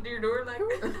tapping up to your door like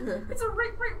it's a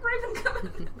raven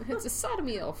coming. It's a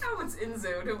sodomy elf. Oh, it's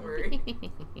Enzo. Don't worry.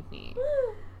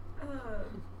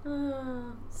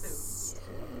 So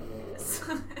yes.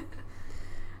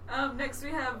 Next we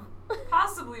have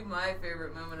possibly my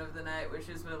favorite moment of the night, which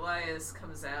is when Elias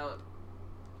comes out.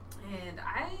 And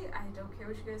I don't care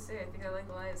what you guys say. I think I like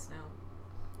Elias now.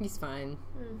 He's fine.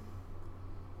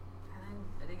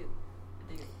 I dig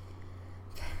it.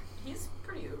 He's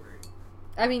pretty over it.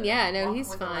 I mean, yeah, no, Walking he's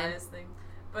with fine. Elias thing.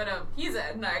 But he's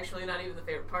actually not even the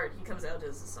favorite part. He comes out,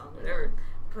 does the song, whatever.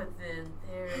 But then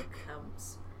there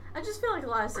comes. I just feel like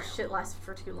Elias' shit lasted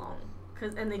for too long.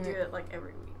 And they do it like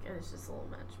every week, and it's just a little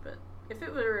much. But if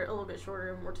it were a little bit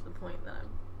shorter and more to the point, then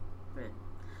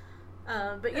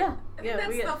but yeah. I think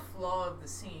that's the flaw of the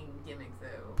singing gimmick,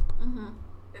 though. Mm-hmm.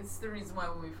 It's the reason why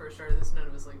when we first started this, none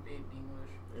of us like Babe English.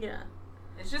 Yeah.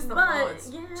 It's just the But, flaw. It's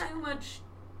yeah. too much.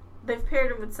 They've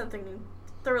paired him with something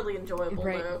thoroughly enjoyable,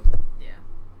 Right. though.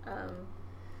 Yeah.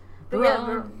 But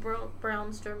yeah,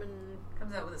 Braun Strowman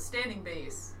Comes out with a standing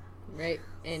bass. Right,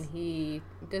 and he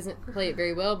doesn't play it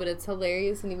very well, but it's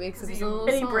hilarious, and he makes his own little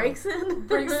and he song. breaks it.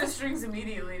 Breaks the strings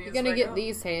immediately. And You're he's gonna like, get oh.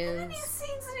 these And then hands. he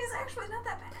sings, and he's actually not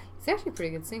that bad. He's actually a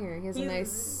pretty good singer. He has a He's-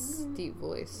 nice, deep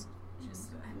voice.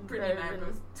 Just Brittany and I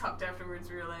both talked afterwards.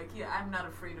 We were like, "Yeah, I'm not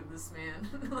afraid of this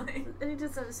man." Like, And he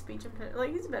does have a speech impediment.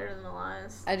 Like, he's better than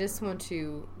Elias. I just want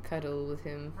to cuddle with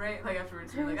him. right? Like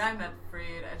afterwards, we were like, "I'm not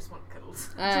afraid. I just want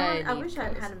cuddles." John, I need wish I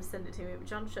had cuddles. had him send it to me, but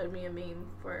John showed me a meme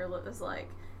where it was like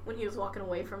when he was walking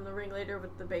away from the ringleader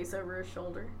with the bass over his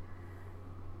shoulder,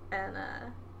 and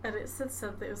it said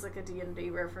something. It was like a D&D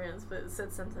reference, but it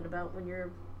said something about when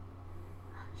you're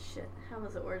how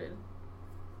was it worded?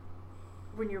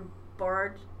 When your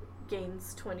bard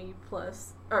gains 20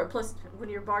 plus, or plus, when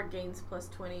your bard gains plus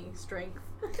 20 strength.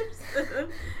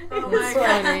 Oh my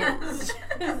god, His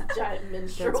giant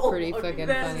minstrel. That's pretty fucking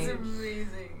that's funny.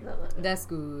 amazing. That's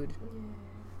good.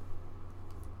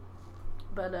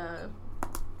 But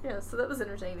yeah, so that was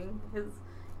entertaining. His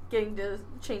getting to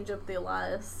change up the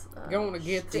Elias. Gonna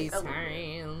get shtick these a little bit.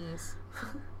 hands.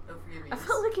 Oh, forgive me. I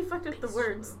felt like he fucked up the Bass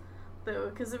words solo. though,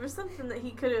 because there was something that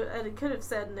he could have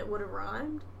said and it would have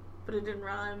rhymed, but it didn't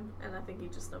rhyme, and I think he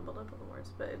just stumbled up on the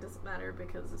words. But it doesn't matter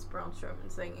because it's Braun Strowman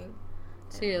singing.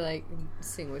 So you're like,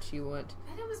 sing what you want.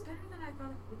 And it was better than I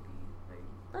thought it would be. Like,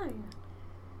 Oh yeah.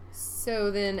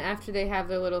 So then after they have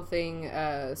their little thing,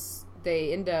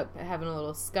 they end up having a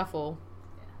little scuffle.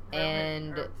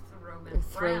 And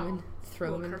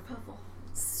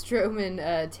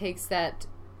Strowman takes that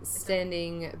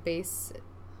standing bass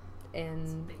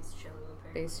and bass cello.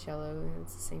 Apparently. bass cello.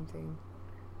 It's the same thing.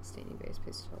 Standing bass,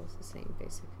 bass cello is the same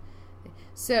basic.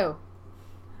 So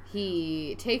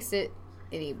he takes it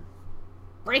and he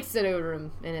breaks it over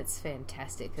him, and it's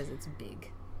fantastic because it's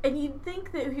big. And you'd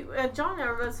think that John and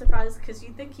I were both surprised because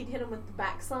you'd think he'd hit him with the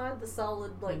backside, the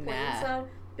solid like plain Nah. side,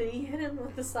 But he hit him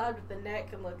with the side with the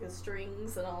neck and like the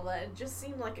strings and all that. It just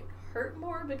seemed like it hurt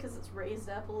more because it's raised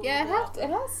up a little Yeah, bit. it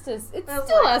has to. It I was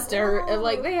still like, has to hurt. "Whoa."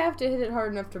 Like they have to hit it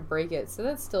hard enough to break it, so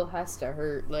that still has to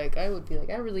hurt. Like I would be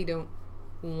like, I really don't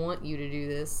want you to do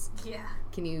this. Yeah.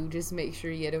 Can you just make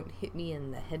sure you don't hit me in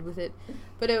the head with it?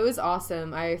 But it was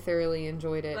awesome. I thoroughly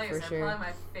enjoyed it Like I for said, sure. probably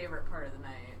my favorite part of the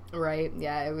night. Right?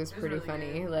 Yeah, it was It was pretty really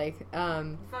funny. good. Like,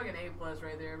 Fucking A+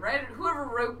 right there. Right? Whoever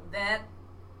wrote that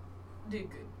did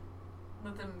good.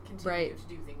 Let them continue Right. to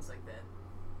do things like that.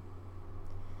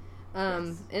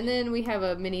 and then we have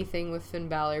a mini thing with Finn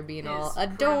Balor being all His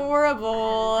adorable.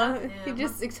 I love He him.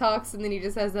 just talks and then he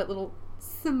just has that little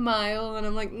smile, and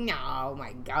I'm like, no, oh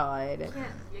my god.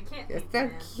 You can't It's hate so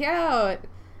that. cute.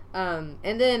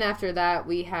 And then after that,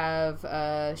 we have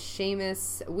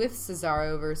Sheamus with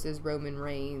Cesaro versus Roman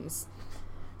Reigns.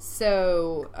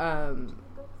 So,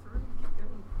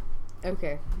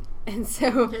 okay. And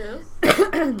so, Yes.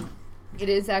 it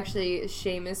is actually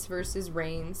Sheamus versus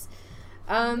Reigns.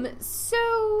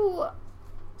 So,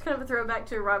 It's kind of a throwback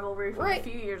to a rivalry from Right. a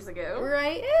few years ago.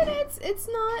 right, and it's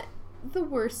not the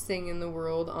worst thing in the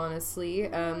world, honestly.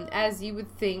 As you would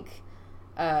think,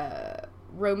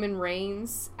 Roman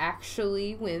Reigns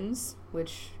actually wins,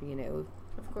 which, you know,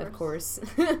 of course.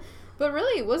 But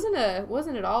really, it wasn't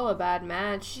at all a bad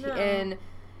match. No. And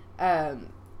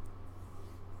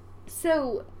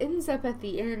so ends up at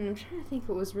the end. I'm trying to think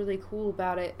what was really cool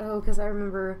about it. Oh, because I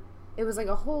remember it was like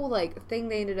a whole like thing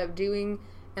they ended up doing.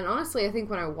 And honestly, I think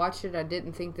when I watched it, I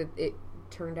didn't think that it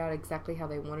turned out exactly how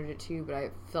they wanted it to. But I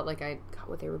felt like I got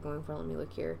what they were going for. Let me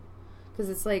look here, because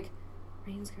it's like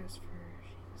Reigns goes for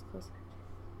Sheamus close.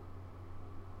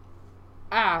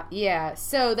 Ah, yeah.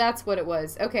 So that's what it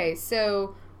was. Okay,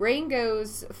 so Reign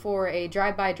goes for a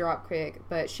drive-by drop kick,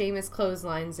 but Sheamus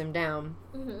clotheslines him down.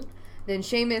 Mm-hmm. Then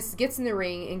Sheamus gets in the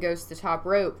ring and goes to the top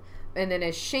rope. And then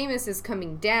as Sheamus is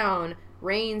coming down,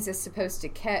 Reigns is supposed to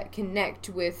connect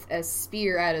with a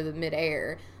spear out of the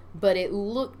midair. But it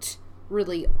looked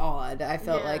really odd, I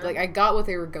felt like. Like, I got what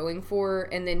they were going for,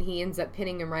 and then he ends up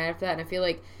pinning him right after that. And I feel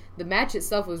like the match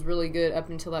itself was really good up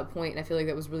until that point, and I feel like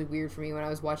that was really weird for me when I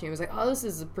was watching. I was like, oh, this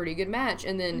is a pretty good match.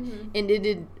 And then it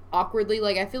ended awkwardly.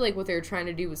 Like, I feel like what they were trying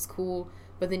to do was cool,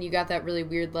 but then you got that really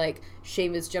weird, like,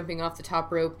 Sheamus jumping off the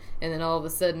top rope, and then all of a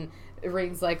sudden,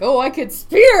 Reigns like, oh, I could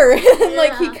spear! And,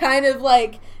 like, he kind of,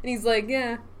 like, and he's like,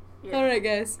 yeah. Alright,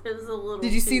 guys. It was a little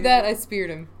Did you see that? I speared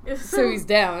him. So he's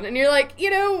down. And you're like, you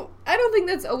know, I don't think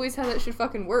that's always how that should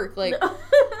fucking work. Like,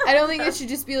 I don't think it should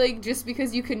just be like, just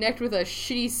because you connect with a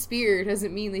shitty spear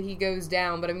doesn't mean that he goes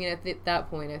down. But I mean, at that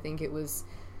point, I think it was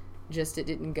just, it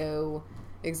didn't go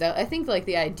exactly. I think, like,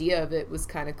 the idea of it was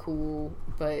kind of cool,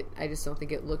 but I just don't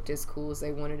think it looked as cool as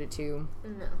they wanted it to.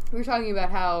 No. We were talking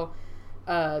about how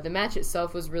the match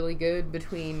itself was really good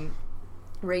between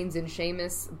Reigns and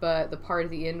Sheamus, but the part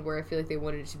at the end where I feel like they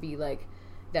wanted it to be like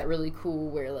that really cool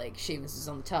where like Sheamus is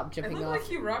on the top jumping It looked off. like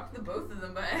he rocked the both of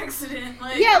them by accident.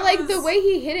 Like, Yeah, it like was, the way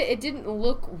he hit it didn't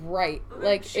look right.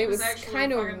 Like She it was actually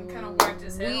kind fucking of whacked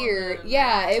his head on weird. the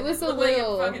Yeah, match, it was a looked like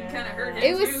little. It fucking kind of hurt him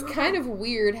It was too. kind of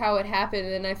weird how it happened,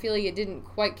 and I feel like it didn't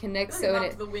quite connect. It So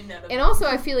knocked and the wind out of and him. also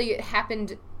I feel like it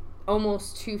happened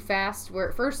almost too fast, where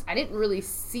at first I didn't really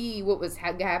see what was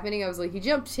happening. I was like, he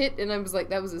jumped, hit, and I was like,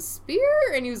 that was a spear?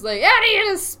 And he was like, yeah, he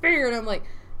hit a spear, and I'm like,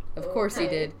 of course he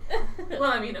did. Well,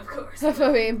 I mean, of course.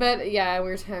 I mean, but yeah, we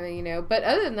were having, you know, but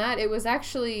other than that, it was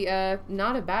actually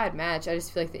not a bad match. I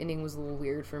just feel like the ending was a little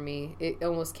weird for me. It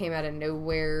almost came out of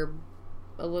nowhere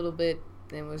a little bit,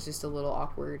 and was just a little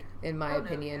awkward, in my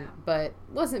opinion, but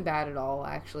wasn't bad at all,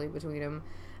 actually, between them.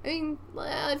 I mean,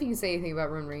 well, if you can say anything about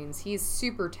Roman Reigns, he's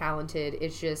super talented.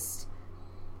 It's just,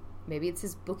 maybe it's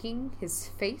his booking, his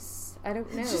face. I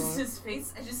don't know. Just his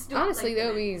face. I just don't Honestly, like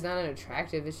though, that. he's not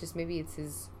unattractive. It's just maybe it's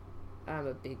his, I'm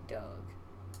a big dog.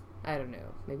 I don't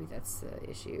know. Maybe that's the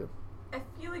issue. I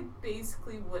feel like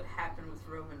basically what happened with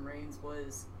Roman Reigns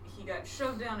was he got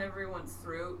shoved down everyone's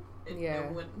throat, and Yeah.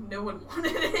 no one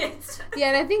wanted it. Yeah,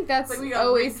 and I think that's Like, we got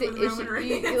always the raped with Roman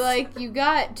issue. Reigns. Like, you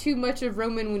got too much of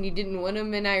Roman when you didn't want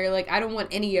him, and now you're like, I don't want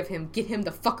any of him. Get him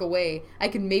the fuck away. I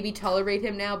can maybe tolerate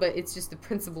him now, but it's just the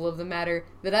principle of the matter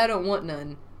that I don't want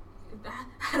none.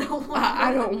 I don't want.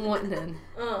 I don't want none.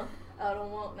 I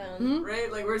don't want none. Hmm?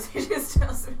 Right? Like, where's he just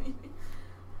tells me?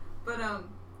 But I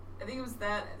think it was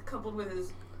that coupled with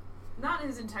his, not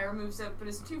his entire moveset, but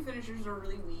his two finishers are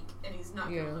really weak, and he's not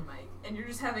good on the mic. And you're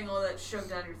just having all that shoved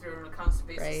down your throat on a constant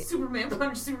basis. Right. Superman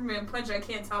punch, I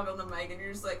can't talk on the mic, and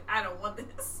you're just like, I don't want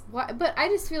this. Why? But I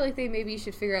just feel like they maybe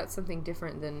should figure out something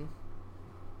different than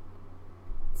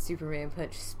Superman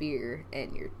punch spear,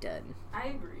 and you're done. I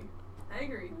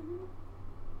agree.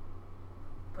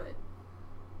 But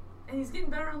And he's getting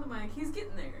better on the mic. He's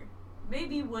getting there.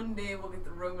 Maybe one day we'll get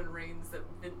the Roman Reigns that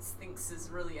Vince thinks is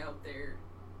really out there.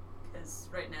 Because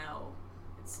right now,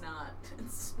 it's not.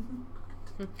 It's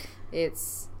not.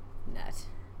 It's not.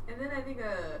 And then I think,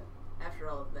 after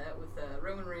all of that, with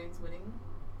Roman Reigns winning,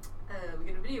 we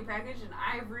get a video package, and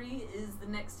Ivory is the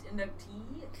next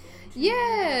inductee.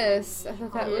 Yes! I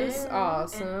thought that was Yeah.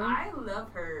 awesome. And I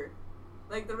love her.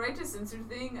 Like, the Right to Censor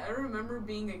thing, I remember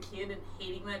being a kid and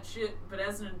hating that shit, but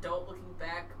as an adult looking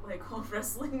back, like, on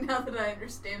wrestling, now that I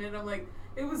understand it, I'm like,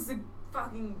 it was the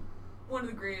fucking one of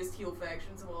the greatest heel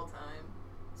factions of all time.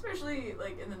 Especially,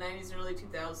 like, in the 90s and early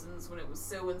 2000s, when it was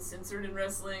so uncensored in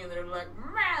wrestling, and they were like,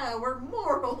 "Man, we're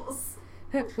morals!"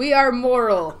 We are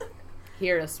moral.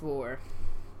 Hear us war.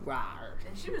 Rawr.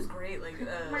 And she was great, like,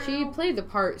 She played the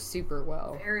part super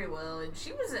well. very well, and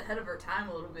she was ahead of her time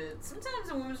a little bit. Sometimes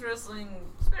in women's wrestling,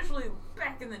 especially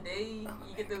back in the day,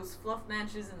 you get those fluff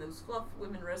matches and those fluff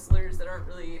women wrestlers that aren't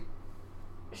really.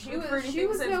 She good for was anything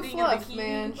besides no being fluff, a bikini.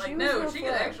 man. Like, She no, was no she could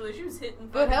fluff. actually. She was hitting.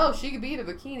 But hell, she could be in a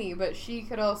bikini, but she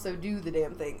could also do the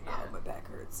damn thing. Yeah. Oh, my back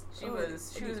hurts. She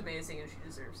was amazing, and she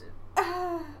deserves it.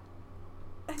 Ah,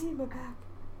 I need my back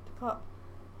to pop.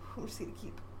 I'm just gonna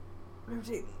keep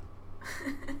rotating.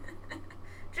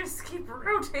 Just keep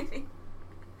rotating.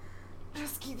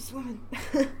 Just keep swimming.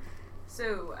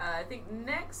 So, I think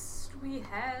next we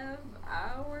have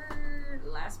our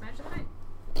last match of the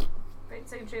night. Right,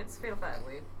 second chance, Fatal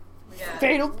 5-Way. We got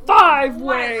Fatal Wyatt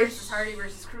 5-Way! versus Hardy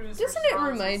versus Cruz. Doesn't versus it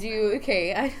Rollins remind versus you?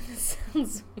 Okay, this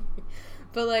sounds weird,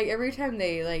 but like every time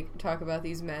they like talk about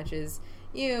these matches,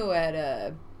 you know,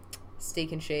 at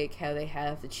Steak and Shake, how they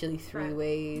have the chili 3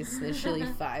 ways, the chili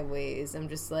 5 ways. I'm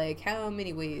just like, how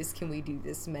many ways can we do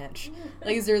this match?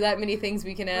 Like, is there that many things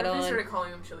we can add What if on? they started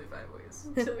calling them Chili 5 Ways?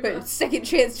 But second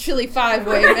chance chili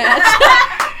 5-way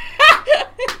match.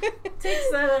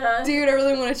 Takes that. Dude, I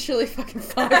really want a chili fucking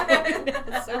 5-way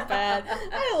now so bad.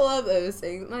 I love those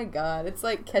things. My god, it's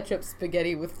like ketchup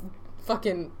spaghetti with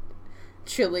fucking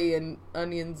chili and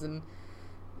onions, and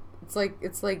it's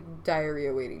like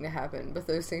diarrhea waiting to happen. But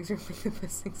those things are like the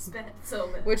best things. So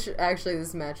bad. Which actually,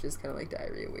 this match is kind of like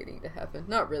diarrhea waiting to happen.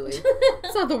 Not really.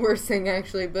 It's not the worst thing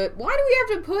actually, but why do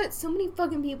we have to put so many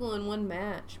fucking people in one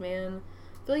match, man?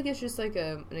 I feel like it's just like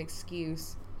an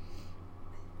excuse.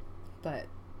 But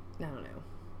I don't know.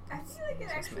 I feel like it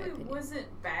That's just my actually opinion.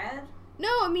 wasn't bad. No,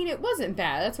 I mean it wasn't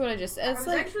bad. That's what I just. I It's was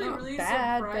like actually not really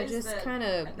bad, but surprised just that, kind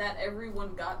of. that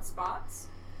everyone got spots.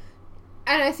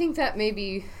 And I think that may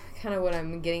be kind of what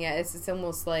I'm getting at. It's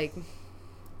almost like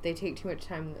they take too much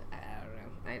time. I don't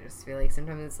know. I just feel like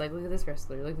sometimes it's like, look at this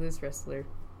wrestler,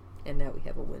 and now we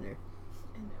have a winner.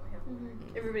 And now we have a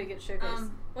winner. Everybody gets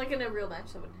showcased. Like in a real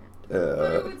match, that wouldn't happen.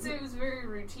 But I would say it was very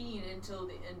routine until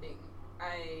the ending.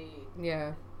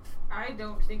 Yeah. I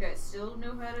don't think I still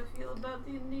know how to feel about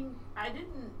the ending. I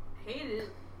didn't hate it.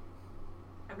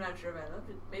 I'm not sure if I loved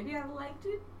it. Maybe I liked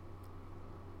it.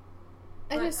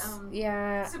 But,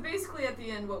 yeah. So basically at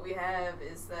the end what we have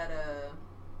is that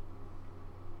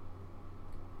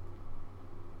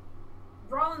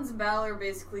Rollins and Balor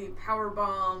basically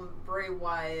powerbomb Bray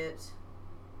Wyatt,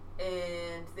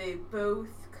 and they both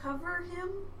cover him,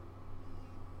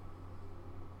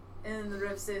 and the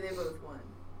refs say they both won,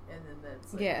 and then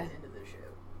that's like Yeah. the end of the show.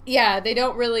 Yeah, they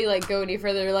don't really like go any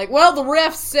further. They're like, well, the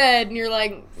ref said, and you're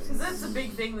like, Because that's a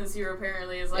big thing this year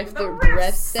apparently, is like If the the refs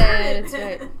ref said,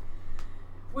 said it's right.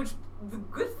 Which,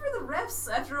 good for the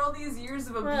refs after all these years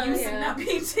of abuse Well, yeah. and not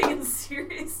being taken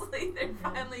seriously. They're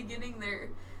finally getting their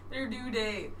due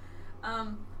day.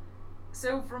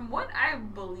 So from what I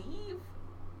believe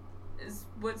is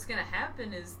what's gonna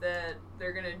happen is that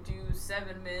they're gonna do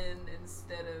 7 men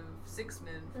instead of 6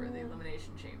 men for the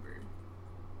Elimination Chamber.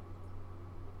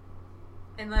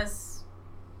 Unless,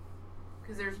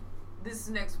 because this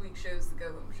next week's show's the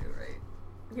go home show, right?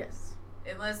 Yes.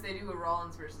 Unless they do a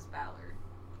Rollins versus Balor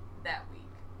that week.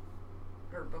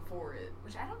 Or before it.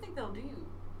 Which I don't think they'll do.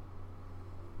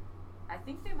 I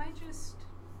think they might just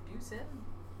do 7.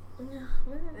 I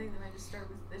think they might just start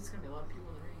with... There's going to be a lot of people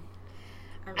in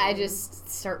the ring. I just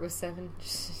start with 7.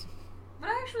 But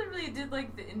I actually really did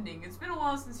like the ending. It's been a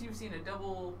while since you've seen a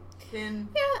double pin.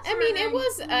 Yeah, I mean, it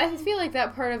was. I feel like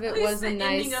that part of it At least was the a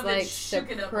ending nice of it like shook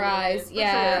it up a little surprise. bit.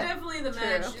 Yeah, But definitely the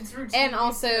match. True. It's routine. and We've seen it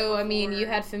also, I mean, you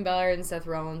before. had Finn Balor and Seth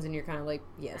Rollins, and you're kind of like,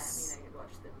 yes. I mean, I could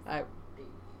watch them. I-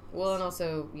 Well, and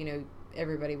also, you know,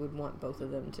 everybody would want both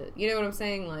of them to. You know what I'm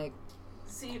saying? Like,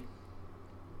 See,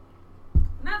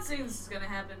 not saying this is gonna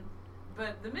happen,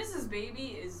 but the Mrs.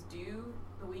 Baby is due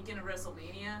the weekend of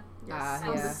WrestleMania. Yes. Ah,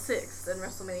 On yeah. the 6th, and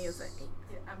WrestleMania is the 8th.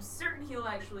 Yeah, I'm certain he'll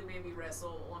actually maybe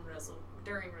wrestle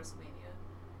during WrestleMania.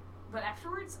 But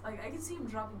afterwards, like, I could see him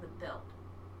dropping the belt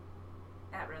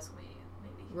at WrestleMania,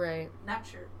 maybe. Right. Not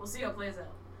sure. We'll see how it plays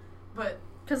out. But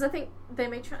Because I think they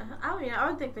may try. I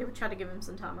would think they would try to give him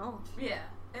some time off. yeah,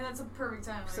 and that's a perfect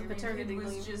time. Some Like, paternity he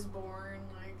was leave. just born.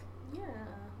 Like, Yeah.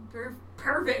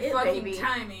 perfect It fucking baby.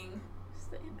 timing. It's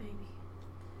the it baby.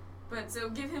 But so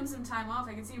give him some time off.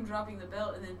 I could see him dropping the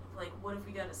belt, and then like, what if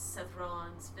we got a Seth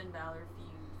Rollins Finn Balor feud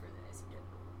for the IC title?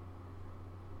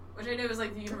 Which I know is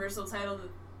like the Universal title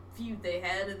feud they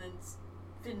had, and then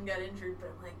Finn got injured.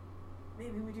 But I'm like,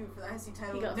 maybe we do it for the IC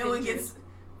title. He got No one injured. gets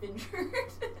injured.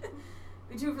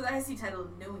 We do it for the IC title,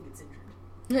 and no one gets injured.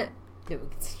 No one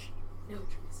gets No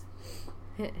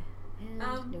injuries. and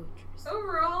Um, no interest.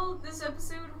 Overall, this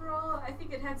episode, I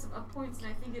think it had some up points, and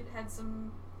I think it had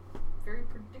some very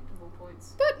predictable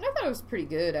points. But I thought it was pretty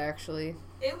good, actually.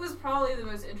 It was probably the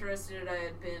most interested I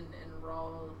had been in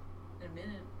Raw in a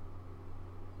minute.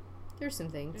 There's some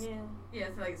things. Yeah. Yeah,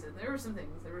 like I said, there were some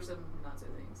things. There were some not so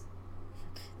things.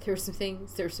 There were some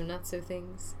things. There were some not so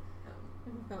things.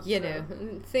 Not You so-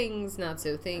 know, things, not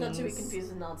so things. Not to be confused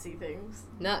with Nazi things.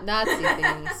 Not Nazi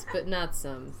things, but not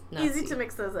some. Nazi. Easy to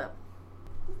mix those up.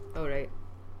 Oh, right.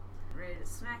 Ready to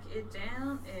smack it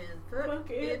down and fuck Fuck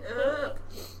it it up.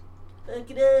 Fuck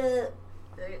it up.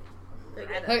 Fuck it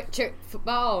right up. Hey, check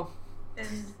football. And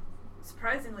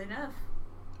surprisingly enough,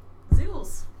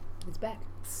 Ziggles It's back.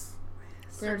 starts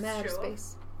From to outer show up.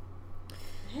 space.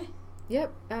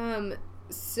 Yep.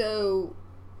 So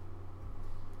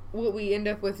what we end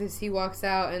up with is he walks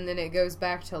out, and then it goes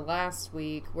back to last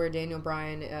week where Daniel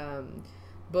Bryan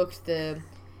booked the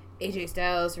AJ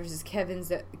Styles versus Kevin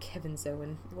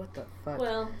Owen. What the fuck?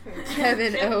 Well,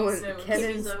 Kevin Owens.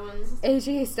 Kevin Owens.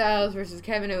 AJ Styles versus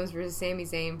Kevin Owens versus Sami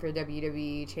Zayn for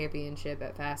WWE Championship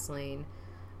at Fastlane.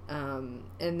 And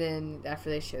then after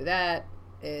they show that,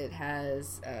 it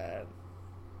has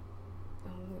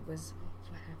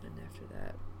what happened after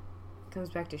that? It comes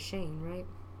back to Shane, right?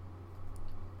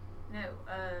 No,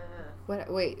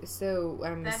 What? Wait. So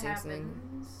I'm that missing something.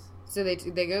 happens. So they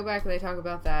go back and they talk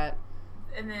about that.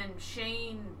 And then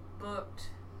Shane booked.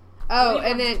 Oh, Believe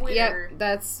and on then Twitter, yep,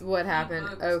 that's what happened.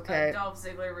 He booked, Okay. Dolph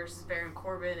Ziggler versus Baron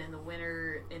Corbin, and the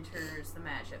winner enters the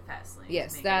match at Fastlane. to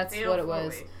Yes, make that's a fatal what it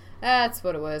was. four-way. That's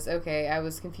what it was. Okay, I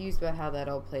was confused about how that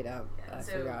all played out. Yeah, I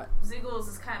so forgot. Ziggles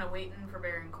is kind of waiting for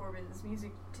Baron Corbin's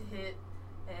music to hit,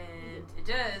 and it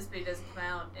does, but it doesn't come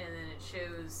out, and then it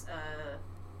shows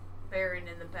Baron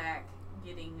in the back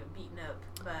getting beaten up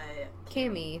by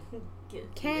Cammy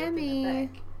Get Cammy.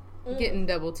 Getting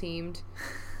double teamed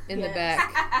in the Yes.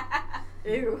 back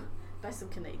Ew. By some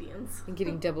Canadians. and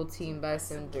getting double teamed by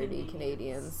some dirty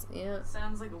Canadians. Canadians. Yeah.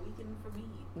 Sounds like a weekend for me.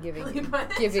 Giving- Really, but-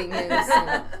 giving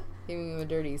him giving him a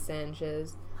dirty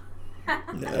Sanchez.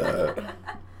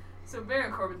 So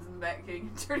Baron Corbin's in the back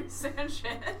getting dirty Sanchez.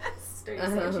 Dirty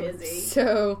Sanchez.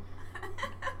 So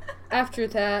after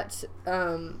that,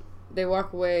 they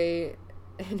walk away,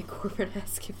 and Corbin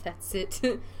asks if that's it.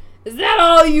 Is that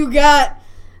all you got?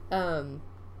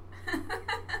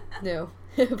 No,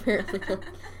 apparently not.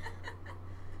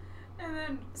 And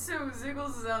then, so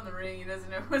Ziggles is out in the ring. He doesn't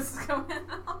know what's going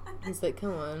on. He's like,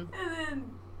 come on, And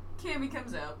then Cammy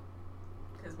comes out.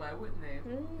 Because why wouldn't they?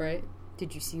 right?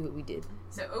 Did you see what we did?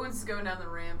 So Owens is going down the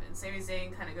ramp, and Sami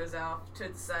Zayn kind of goes off to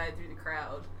the side through the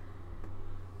crowd.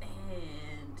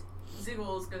 And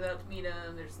Ziggles goes out to meet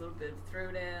him. There's a little bit of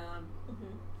throwdown.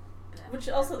 Which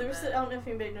also, there was, I don't know if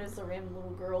anybody noticed the random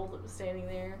little girl that was standing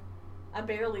there. I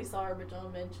barely saw her, but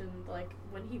John mentioned, like,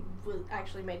 when he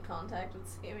actually made contact with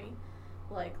Sammy,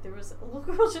 like, there was a little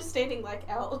girl just standing, like,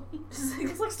 out.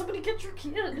 It's like, somebody get your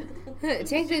kid.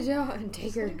 Take the jaw and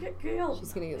take her. Somebody get killed.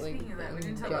 She's gonna get like. Speaking of that, we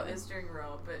didn't talk got- about this during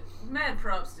Raw, but mad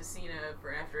props to Cena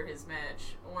for after his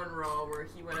match on Raw where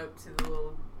he went up to the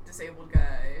little disabled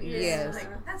guy. Yes.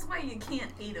 Like, that's why you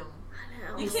can't hate him.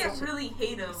 I know. You He's can't such a- really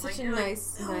hate him. Such Like, a you're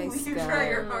nice, like, no, nice you guy. try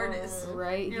your hardest.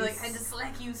 Right? You're like, he's- I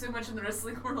dislike you so much in the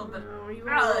wrestling world, but No, you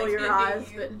I roll like your it.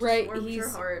 eyes, but it just Right, warms your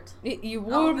he's- heart. You all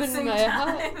at warm the in same my time,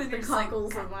 heart. and The you're just like,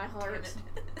 cockles of "God my damn heart."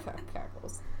 it."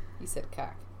 Cockles. You said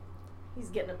cock. He's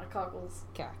getting at my cockles.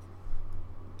 Cock.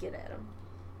 Get at him.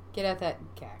 Get at that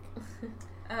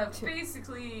cock.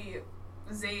 Basically,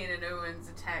 Zayn and Owens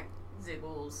attack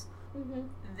Ziggles.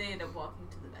 They end up walking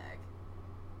to the back.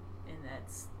 And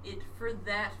that's it for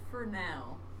that for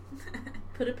now.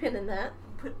 Put a pin in that.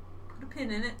 Put a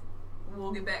pin in it.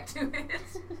 We'll get back to it.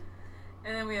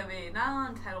 And then we have a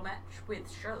non-title match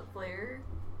with Charlotte Flair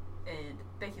and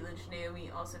Becky Lynch.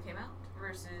 Naomi also came out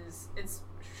versus, it's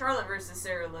Charlotte versus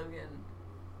Sarah Logan.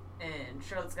 And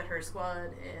Charlotte's got her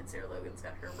squad, and Sarah Logan's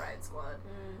got her Riot Squad.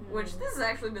 Which, this has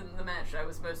actually been the match I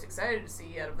was most excited to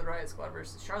see out of the Riot Squad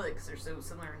versus Charlotte, because they're so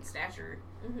similar in stature.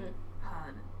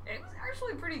 It was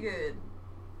actually pretty good.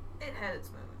 It had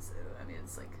its moments, though. I mean,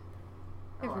 it's like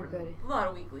a lot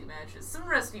of weekly matches. Some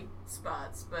rusty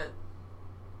spots, but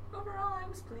overall I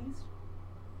was pleased.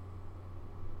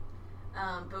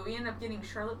 But we end up getting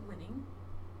Charlotte winning.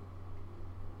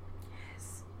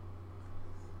 Yes.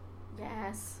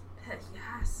 Yes.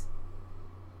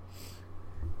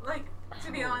 Like,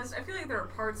 to be honest, I feel like there are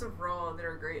parts of Raw that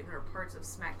are great and there are parts of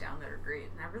SmackDown that are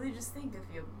great. And I really just think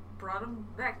if you brought them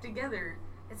back together,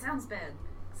 it sounds bad.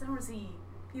 Because I don't want to see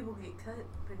people get cut,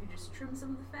 but if you just trim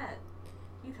some of the fat,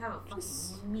 you'd have a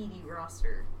fucking meaty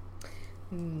roster.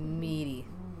 Meaty.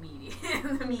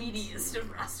 The meatiest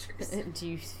of rosters. Do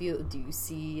you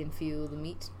see and feel the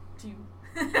meat? Do you?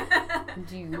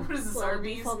 What is this, Well,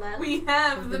 Arby's? on that. We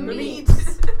have the meat.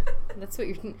 meat. That's what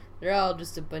they're all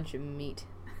just a bunch of meat.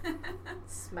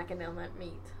 Smacking down that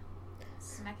meat.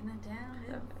 Smacking it down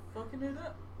and fucking it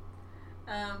up.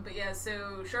 But yeah,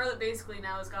 so Charlotte basically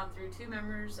now has gone through 2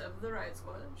 members of the Riot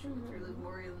Squad. She went through Liv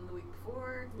Morgan the week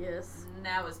before. Yes.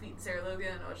 Now has beaten Sarah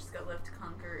Logan. All she's got left to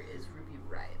conquer is Ruby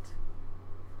Riot.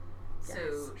 Yes.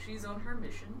 So she's on her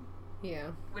mission.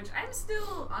 Yeah. Which I'm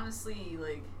still, honestly,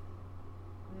 like,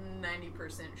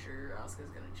 90% sure Asuka's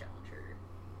gonna challenge her.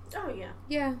 Oh, yeah.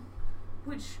 Yeah.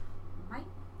 Which might...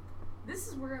 This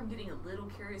is where I'm getting a little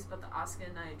curious about the Asuka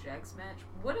and Nia Jax match.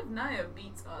 What if Nia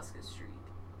beats Asuka's streak?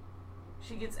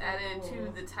 She gets added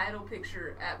to the title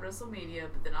picture at WrestleMania,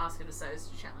 but then Asuka decides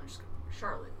to challenge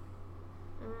Charlotte.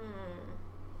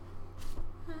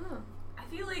 I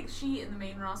feel like she, in the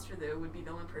main roster, though, would be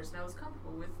the only person I was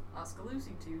comfortable with Asuka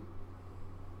losing to.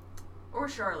 Or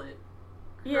Charlotte.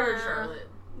 Yeah. Or Charlotte.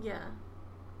 Yeah.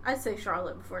 I'd say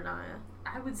Charlotte before Nia.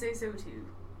 I would say so, too.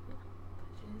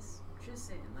 Just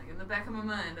saying, like, in the back of my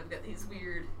mind, I've got these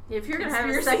weird If you're gonna have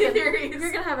a conspiracy second, theories. if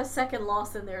you're gonna have a second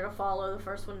loss in there to follow the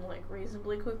first one like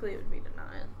reasonably quickly, it would be to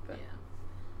Nia. But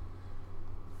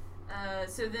yeah.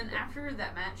 So then after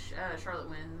that match, Charlotte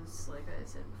wins, like I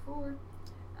said before.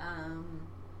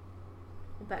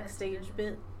 Backstage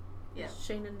bit. Yeah.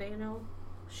 Shane and Daniel.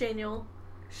 Shaniel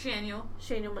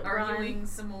McBride. Arguing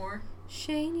some more.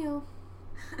 Shaniel.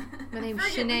 My name's We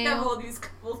have Chanel. all these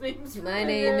couple names. My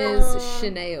name is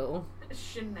Chanel.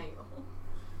 Chanel.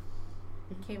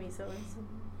 Kimmy so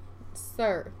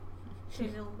Sir.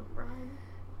 Shaniel McBride.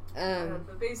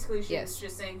 But basically, Shane's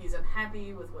just saying he's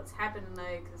unhappy with what's happened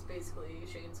tonight, because basically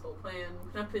Shane's whole plan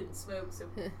went up in smoke, so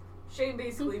Shane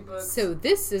basically books... So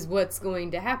this is what's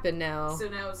going to happen now. So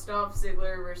now it's Dolph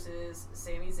Ziggler versus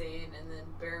Sami Zayn, and then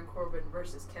Baron Corbin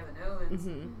versus Kevin Owens.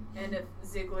 And if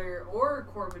Ziggler or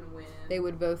Corbin win... They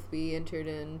would both be entered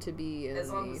in to be in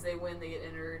as long as they win, they get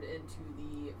entered into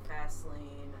the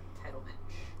Fastlane title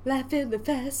match. Life in the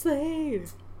fast lane.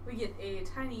 We get a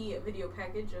tiny video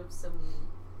package of some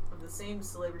of the same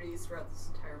celebrities throughout this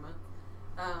entire month.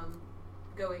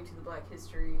 Going to the Black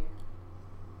History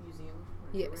Museum.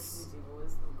 Yes. Which museum it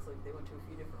was. It looks like they went to a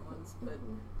few different ones, but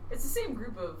it's the same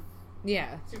group of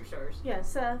superstars. Yeah,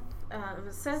 Seth,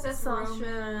 Sasha.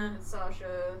 Roman,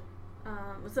 Sasha.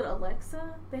 Was it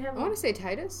Alexa? They have. I want to say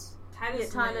Titus.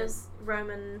 Titus,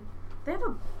 Roman. They have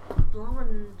a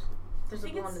blonde. There's a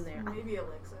blonde in there. Maybe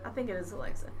Alexa. I think it is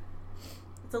Alexa.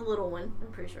 It's a little one.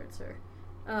 I'm pretty sure it's her.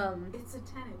 It's a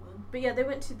tiny one. But yeah, they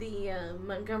went to the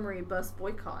Montgomery bus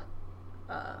boycott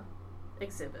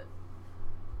exhibit.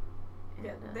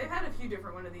 Yeah, they've had a few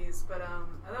different one of these, but I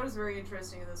thought it was very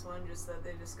interesting in this one, just that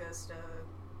they discussed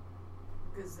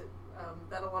because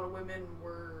that a lot of women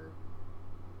were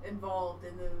involved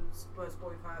in those bus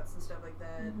boycotts and stuff like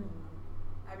that. And,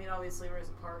 I mean, obviously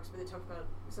Rosa Parks, but they talked about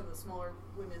some of the smaller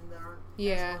women that aren't as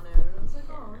well known. And I was like,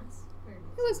 oh, that's very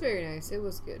nice. It was very nice. It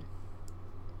was good.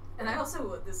 And I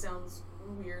also, this sounds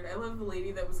weird, I love the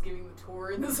lady that was giving the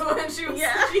tour in this one. She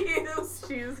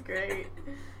was great.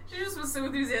 She just was so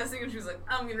enthusiastic, and she was like,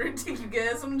 I'm going to take you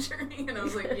guys on a journey. And I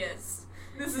was like, yes,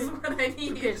 this is what I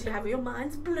need. Because you have your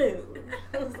minds blown.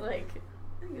 I was like,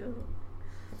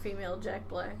 female Jack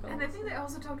Black. Almost. And I think they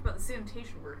also talked about the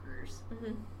sanitation workers.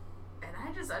 And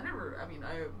I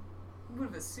would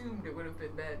have assumed it would have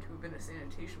been bad to have been a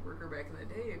sanitation worker back in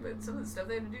the day, but some of the stuff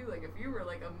they had to do, like, if you were,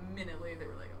 like, a minute late, they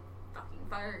were like, I'll fucking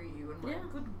fire you. And I'm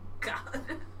like, good God.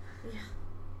 Yeah.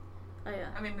 Oh, yeah.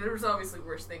 I mean, there was obviously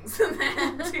worse things than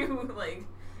that, too. Like,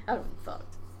 I would have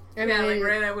fucked. I mean, I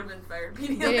would have been fired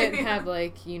immediately. They didn't have,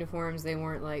 like, uniforms. They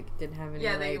weren't, like, didn't have any,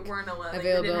 they like, weren't allowed.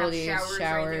 availability of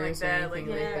showers or anything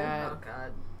like that. Oh,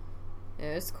 God.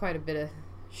 Yeah, it's quite a bit of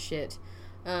shit.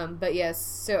 But yes,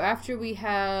 so after we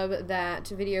have that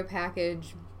video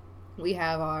package, we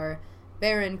have our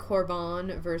Baron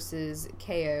Corbin versus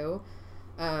KO.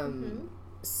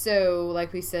 So,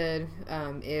 like we said,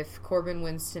 if Corbin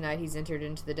wins tonight, he's entered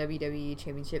into the WWE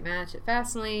Championship match at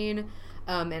Fastlane.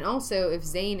 And also, if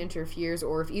Zayn interferes,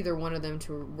 or if either one of them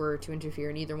were to interfere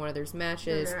in either one of their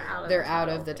matches, they're out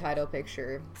of the title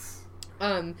picture.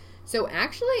 So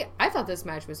actually, I thought this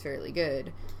match was fairly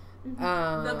good.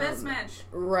 The best match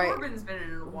Corbin's been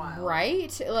in a while.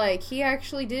 Right? Like, he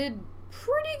actually did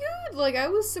pretty good. Like, I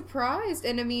was surprised.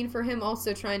 And I mean, for him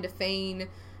also trying to feign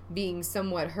being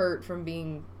somewhat hurt from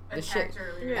being the shit.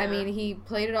 Yeah. I mean, he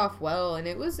played it off well, and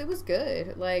it was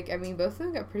good. Like, I mean, both of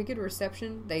them got pretty good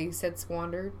reception. They said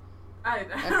squandered. Like,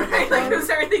 it was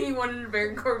everything he wanted in a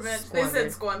Baron Corbin match. They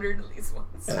said squandered at least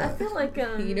once. I feel like,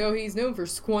 you know, he's known for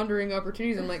squandering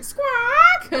opportunities. I'm like,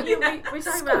 squawk! we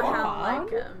talk about how,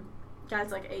 like,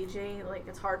 guys like AJ, like,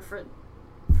 it's hard for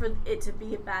it to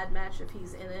be a bad match if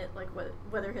he's in it. Like,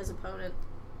 whether his opponent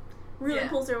really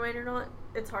pulls their weight or not,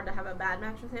 it's hard to have a bad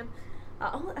match with him. I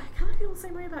kind of feel the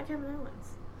same way about Kevin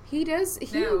Owens. He does.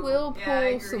 He will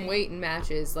pull some weight in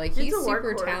matches. Like, he's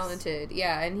super talented.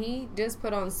 Yeah, and he does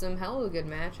put on some hella good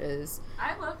matches.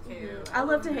 I love KO. I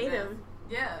love to hate him.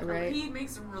 Yeah, right. He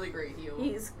makes a really great heel.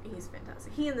 He's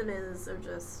fantastic. He and The Miz are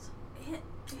just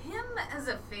him as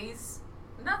a face.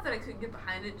 Not that I couldn't get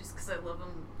behind it, just because I love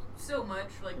him so much.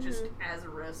 Like, just as a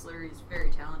wrestler, he's very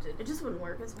talented. It just wouldn't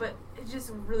work as well. But it just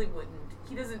really wouldn't.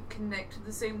 He doesn't connect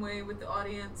the same way with the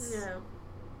audience. No.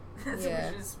 Which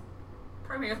is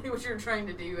primarily what you're trying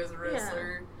to do as a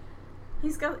wrestler. Yeah.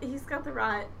 He's got the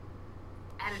right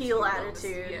heel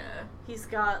attitude. Yeah. He's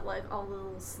got, like, all the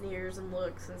little sneers and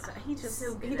looks and stuff. He does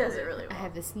it really well. I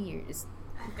have the sneers.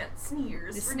 I've got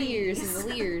sneers. The sneers and the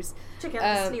leers. Check out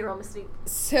the sneer on Mystique.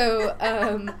 So,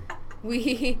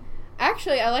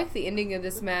 actually, I like the ending of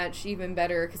this match even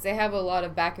better because they have a lot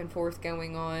of back and forth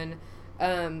going on.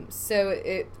 So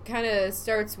it kind of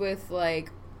starts with, like,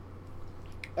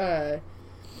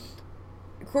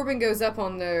 Corbin goes up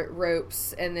on the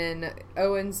ropes and then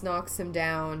Owens knocks him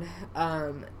down.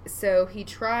 So he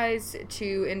tries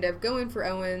to end up going for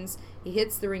Owens. He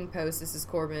hits the ring post. This is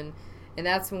Corbin. And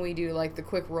that's when we do, like, the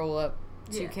quick roll-up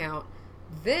 2 count.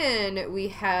 Then we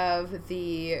have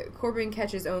the Corbin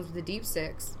catches Owens with a deep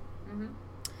 6.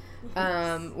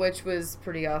 Which was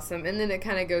pretty awesome. And then it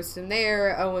kind of goes from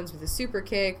there. Owens with a super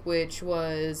kick, which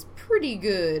was pretty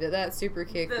good. That super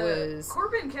kick was...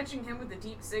 Corbin catching him with the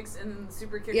deep 6 and then the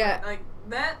super kick, like,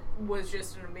 that was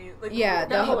just an amazing... Like, yeah,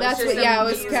 that's what... Yeah, it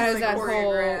was kind of that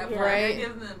whole... Right?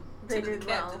 They did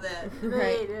well.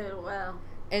 They did well.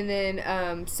 And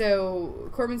then, so,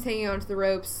 Corbin's hanging onto the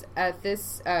ropes at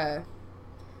this, so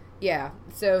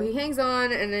he hangs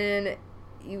on, and then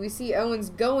we see Owens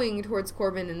going towards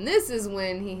Corbin, and this is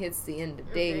when he hits the end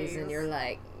of days, and you're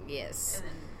like, yes. And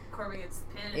then Corbin gets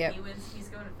the pin, and he wins. He's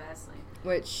going to Fastlane.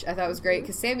 Which I thought was great,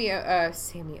 because Sammy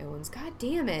Owens, god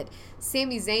damn it,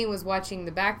 Sami Zayn was watching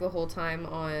the back the whole time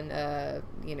on,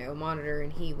 monitor,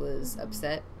 and he was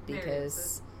upset,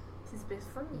 because... It's his best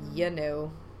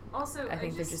friend. Also, I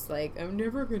think they're just like, I'm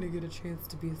never gonna get a chance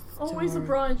to be a star. Always a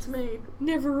bridesmaid.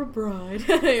 Never a bride.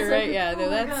 Right, yeah. No,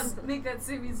 that's... God, make that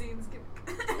Sami Zayn's gimmick.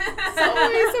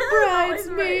 Always a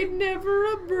bridesmaid, never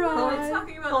a bride.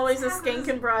 Always a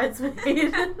skanking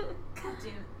bridesmaid. God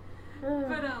damn it.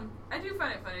 But, I do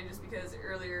find it funny just because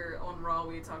earlier on Raw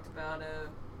we talked about,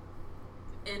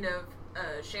 end of,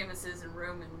 Sheamus's and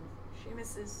Roman's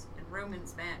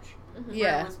match.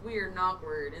 Yeah. Where it was weird and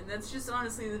awkward, and that's just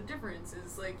honestly the difference.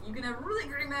 Is like you can have a really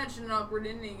great match and an awkward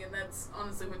ending, and that's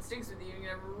honestly what sticks with you. You can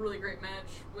have a really great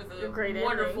match with a great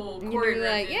wonderful ending.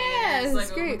 choreographed Like, yeah, it's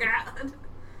like, great. Oh my God.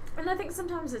 And I think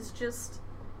sometimes it's just,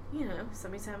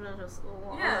 somebody's having an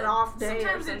off day.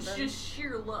 Sometimes it's just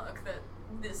sheer luck that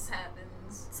this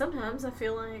happens. Sometimes I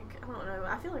feel like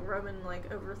I feel like Roman like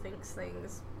overthinks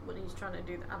things when he's trying to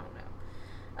do that. I don't know.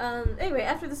 Anyway,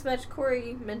 after this match,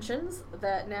 Corey mentions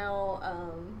that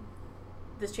now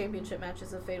this championship match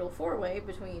is a fatal 4-way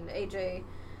between AJ,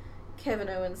 Kevin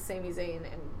Owens, Sami Zayn,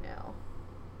 and now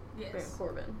Baron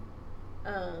Corbin.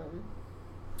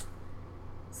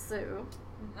 So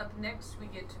up next we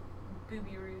get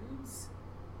Bobby Roode's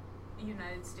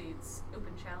United States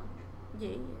Open Challenge.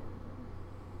 Yeah.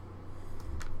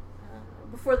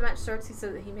 Before the match starts, he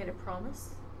said that he made a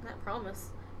promise. And that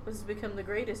promise was to become the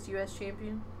greatest U.S.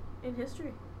 champion in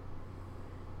history.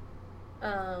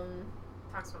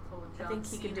 Talks about pulling John I think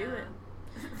he Cena. can do it.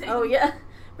 Oh yeah,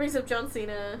 brings up John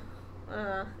Cena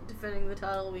defending the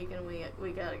title week in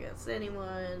week out against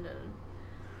anyone, and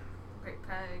great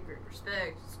pie, great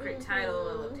respect, it's a great title,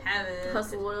 I love to have it.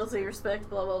 Hustle, loyalty, respect,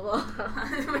 blah, blah, blah.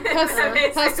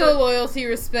 Hustle, loyalty,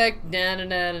 respect,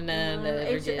 Hashtag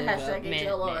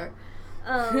HLR.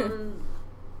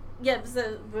 Yeah,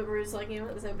 so what Rue's like, you know,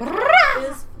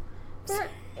 is for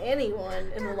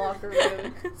anyone in the locker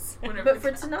room. But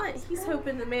for tonight, he's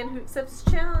hoping the man who accepts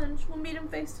his challenge will meet him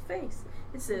face to face.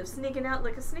 Instead of sneaking out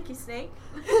like a sneaky snake.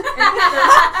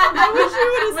 I wish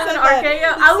you would have said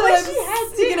that. I wish he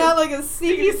had sneaking to. out like a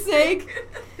sneaky snake.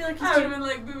 I feel like he's I would too, have been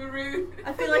like, boo rude.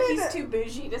 I feel like he's too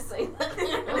bougie to say that.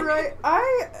 Right.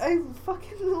 I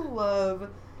fucking love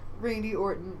Randy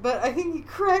Orton, but I think he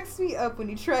cracks me up when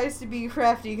he tries to be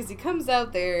crafty because he comes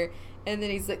out there and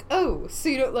then he's like, "Oh, so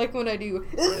you don't like when I do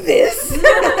this?"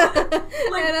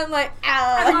 And I'm like,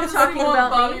 "Ow!" Are you talking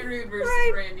about Bobby me? Roode versus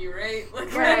Right. Randy, right?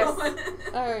 Like,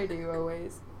 Right. I do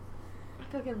always.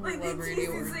 Fucking like love they Randy tease these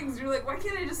Orton. things. You're like, why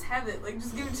can't I just have it? Like,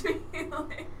 just give it to me.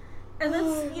 Like, And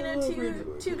that's, you know, Oh, Randy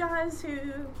Orton. two guys who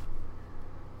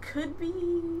could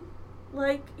be,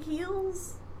 like,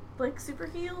 heels, like super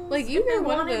heels. Like if they either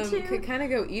one of wanted them to. could kind of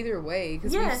go either way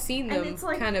because Yeah, we've seen and them it's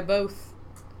like- kind of both.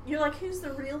 You're like, who's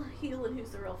the real heel and who's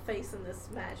the real face in this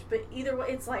match? But either way,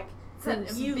 it's like, it's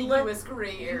that you ambiguous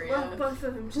gray you area. love both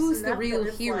of them just Who's the enough real that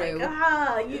it's hero?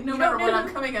 Like, you no don't matter know what, who- I'm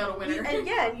coming out a winner. And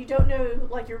yeah, you don't know,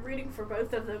 like, you're rooting for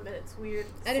both of them, and it's weird.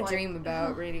 I had a It's like, dream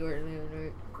about Randy Orton the other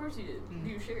night. Of course you did. Mm.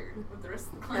 You shared with the rest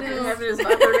of the I class. didn't have it as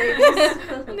my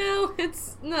babies. No,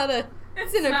 it's not a.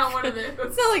 It's in a- not one of those.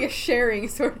 It's not like a sharing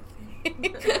sort of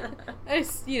thing. I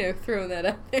just, throwing that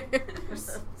out there.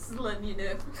 Just letting you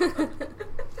know.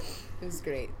 It was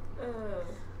great. Uh,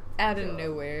 Out of God.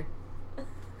 nowhere.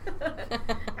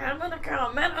 I'm gonna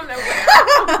come out of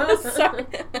nowhere. Sorry.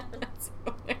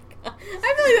 Oh my god.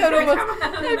 I feel like that would almost. Come on. I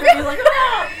feel He's like,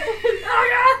 oh Oh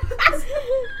god!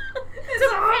 It's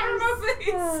all over my face.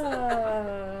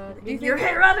 Do you no! Your think,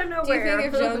 hair out of do nowhere. you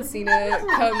think if John Cena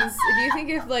comes, do you think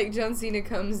if like John Cena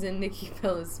comes in Nikki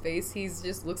Bella's face, he's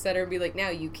just looks at her and be like, "Now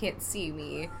you can't see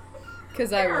me,"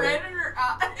 because I would. Right in her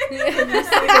eye.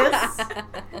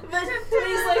 But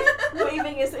he's like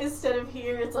waving his instead of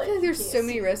here. It's I like feel like there's you so can't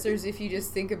many see. wrestlers, if you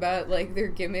just think about like their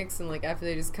gimmicks and like after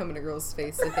they just come in a girl's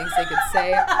face, the things they could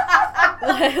say.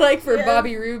 Like for Yes.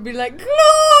 Bobby Roode, be like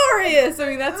glorious. I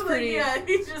mean that's Like, pretty. yeah,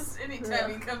 he just anytime Yeah.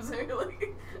 he comes in,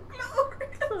 like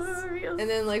glorious. And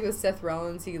then like with Seth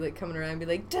Rollins, he like coming around and be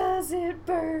like, "Does it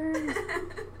burn?"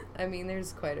 I mean,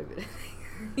 there's quite a bit of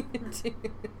things you can do.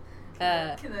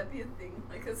 Can that be a thing?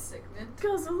 Like a segment?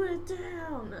 Guzzle it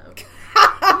down. No.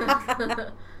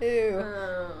 Ew.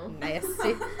 Oh.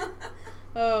 Nasty.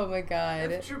 Oh my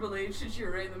god. If Triple H should you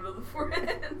right in the middle of the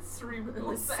forehead and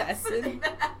cerebral Assassin.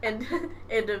 And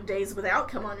end of days with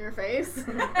outcome on your face.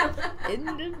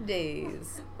 End of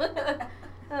days.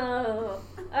 Oh,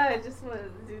 I just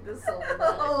wanted to do this all The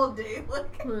night. whole day,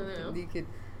 like. You could.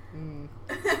 Mm,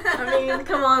 I mean,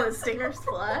 come on, a Stinger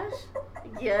Splash?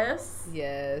 Yes.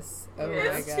 yes. Oh Yeah.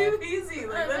 my It's god. too easy.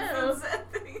 Like I that's know. the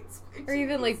sad thing. It's way Or too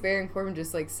even like easy. Baron Corbin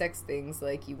just like sex things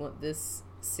like you want this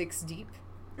 6 deep,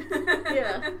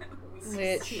 Yeah.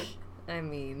 which I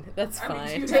mean that's I mean,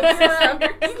 fine. you Take,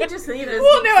 you can just leave it as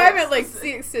Well, deep no, I six. meant like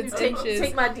 6 Take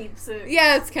inches. my deep six.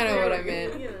 Yeah, that's kind of what I Yeah.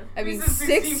 meant. Yeah. I mean, He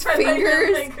said 6 deep, I like that,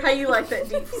 fingers. like- How you like that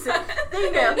deep six? There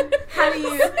you go. How do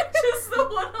you? Just the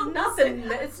one on Not the the.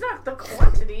 side. It's not the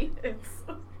quantity. It's.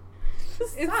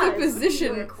 It's the size.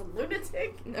 position. You're a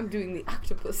lunatic. I'm doing the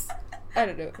octopus. I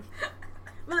don't know.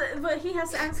 But he has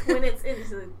to ask when it's in.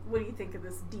 He's like, what do you think of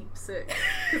this deep six?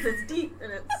 Because it's deep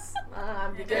and it's.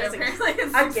 I'm Yeah, guessing. apparently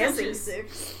it's I'm 6 guessing inches.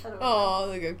 6. I don't know. Oh,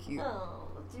 look how cute. Oh,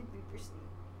 let's do beeper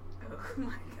sneak. Oh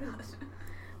my god.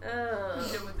 I'm Oh.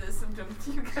 done with this. I'm done with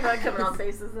you guys. I'm not coming on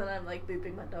faces and I'm like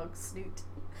booping my dog's snoot.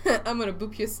 I'm gonna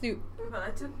boop your snoot. Well,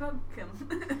 I took bumpkin.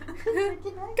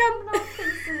 Come.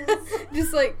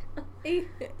 Just like, hey,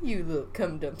 you little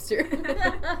cum dumpster.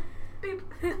 Beep.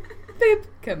 Beep,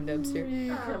 cum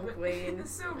dumpster. Come queen.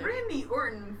 So Randy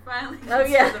Orton finally gets Oh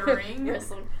yeah. to the ring, and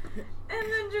Wrestling. then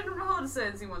Jinder Mahal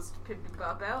decides he wants to pippy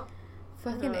pop out.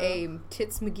 Fucking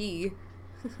Tits McGee.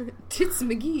 Tits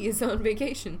McGee is on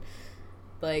vacation.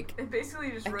 Like, It basically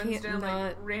just I runs can't down like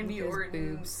not Randy with his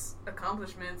Orton's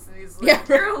accomplishments, and he's like, Yeah.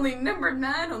 "You're only number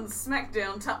 9 on the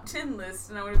SmackDown top 10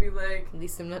 list," and I want to be like, at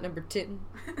least I'm not number 10.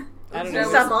 I "At don't At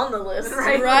least know. I'm on the list.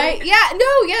 Right. Right? Yeah, no,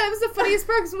 yeah, that was the funniest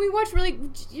part because when we watched, we're like,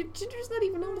 Ginger's not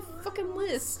even on the fucking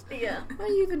list. Yeah. Why are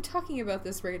you even talking about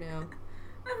this right now?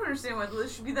 I don't understand why the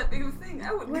list should be that big of a thing.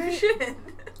 I wouldn't give a Right. shit.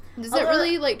 Does Although- that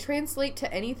really, like, translate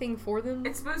to anything for them?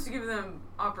 It's supposed to give them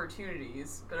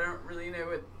opportunities, but I don't really know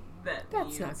what that That's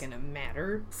means. not gonna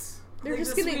matter. They're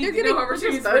just this gonna. week, They're no gonna.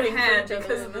 opportunities They're were voting for had each other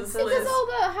because of in this this Because list. all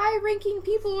the high-ranking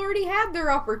people already had their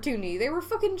opportunity. They were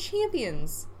fucking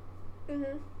champions.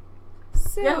 Mm-hmm.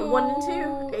 So, Yeah, 1 and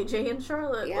 2, AJ and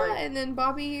Charlotte. Yeah, like, and then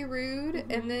Bobby Roode,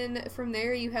 and then from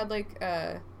there you had like,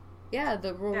 the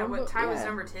Royal Yeah, Rumble. what time was yeah.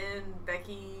 number 10?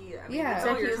 Becky. I mean, Yeah. it's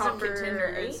all Becky your was top number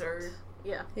contenders 8. or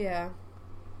yeah. Yeah.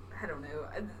 I don't know.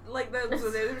 Like that.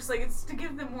 So they're just like it's to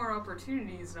give them more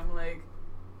opportunities, and I'm like,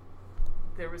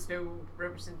 there was no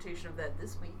representation of that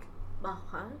this week.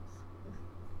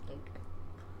 Okay.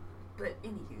 But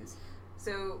anywho's,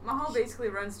 so Mahal basically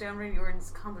runs down Randy Orton's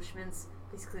accomplishments,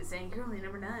 basically saying, "You're only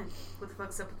number 9. What the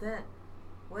fuck's up with that?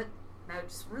 What?" And I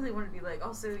just really want to be like,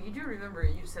 also, you do remember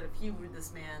you just had a feud with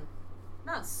this man,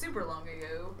 not super long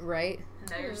ago, Right. and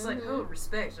now you're just like, oh,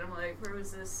 respect. And I'm like, where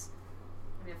was this?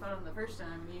 I mean, I fought him the first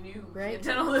time, and you knew he Right. had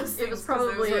done all those It things was 'cause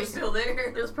those probably- were still there.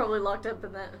 It was probably locked up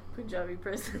in that Punjabi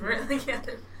prison. Really? Yeah.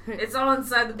 It's all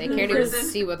inside the They can't even prison.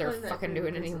 see what they're Find that fucking food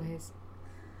doing prison. anyways.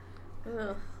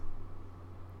 Ugh.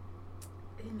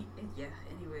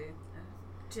 Anyway.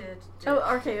 Oh,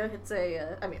 RKO hits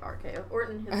RKO.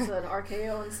 Orton hits an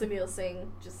RKO on Samuel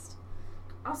Singh. Just.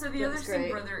 Also, the That other was Singh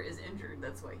great. brother is injured.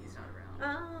 That's why he's not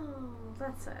around. Oh,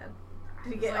 that's sad. I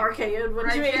Did he was get like, RKO'd one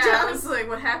right, too many yeah, I times? was like,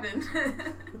 what happened?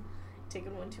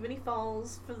 Taking one too many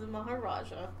falls for the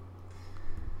Maharaja.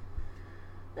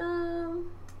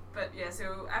 But yeah,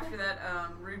 so after that,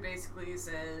 Rude basically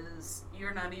says,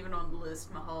 "You're not even on the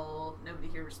list, Mahal. Nobody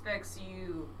here respects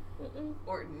you."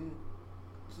 Orton,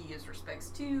 he gives respects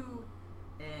too,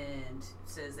 and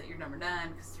says that you're number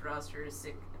 9 because the roster is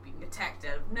sick of being attacked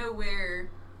out of nowhere.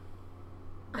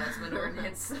 That's when Orton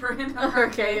hits the random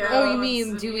RKO. Oh, you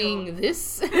mean doing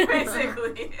this?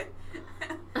 basically.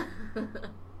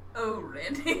 Oh,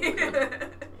 Randy.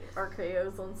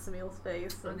 RKO's on Samuel's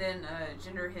face. And then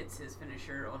Jinder hits his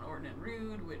finisher on Orton and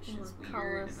Rude, which is weird,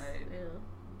 Carlos, and I yeah.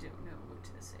 don't know what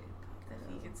to say about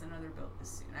that. He gets another belt this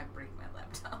soon. I break my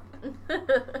laptop.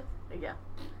 Yeah.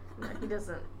 No, he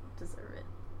doesn't deserve it.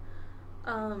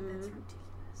 That's ridiculous.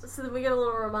 So then we get a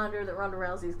little reminder that Ronda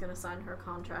Rousey's going to sign her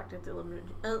contract at the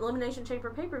Elimination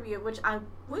Chamber pay-per-view, which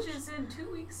Which is in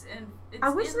 2 weeks, and it's I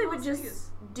wish in they Las would just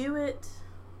Vegas. do it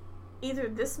either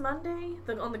this Monday,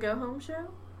 on the Go Home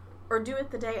show, or do it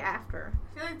the day after.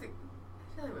 I feel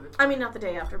like with I mean, not the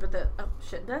day after, but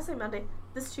did I say Monday?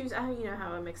 This Tuesday, you know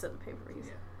how I mix up the pay-per-views.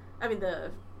 Yeah. I mean,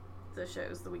 the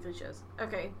shows, the weekly shows.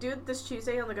 Okay, do it this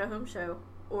Tuesday on the Go Home show,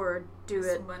 or do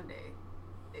this it... Monday.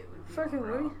 It would be Fucking on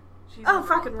Raw. Raw? She's Oh, on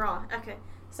fucking Raw. Okay.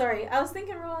 Sorry, I was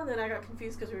thinking Raw, and then I got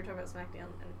confused because we were talking about SmackDown.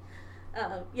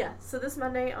 And, yeah, so this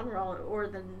Monday on Raw, or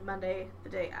the Monday the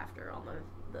day after on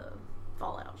the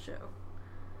Fallout show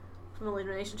from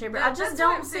Elimination Chamber. I just That's why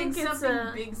I'm don't saying think it's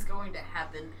something big's going to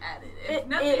happen at it. If It-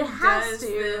 nothing it has does,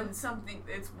 to. then something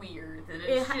it's weird. Then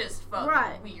it's just fucking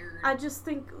right. weird. I just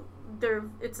think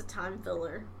it's a time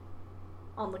filler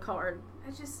on the card.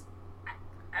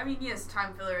 I mean, yes,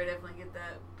 time filler, I definitely get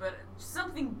that, but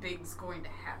something big's going to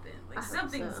happen. I Like, hope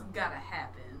something's so. gotta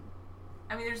happen.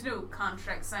 I mean, there's no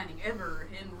contract signing ever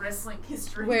in wrestling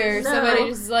history. Where No. somebody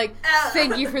just is like,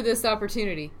 thank you for this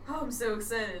opportunity. Oh, I'm so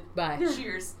excited. Bye.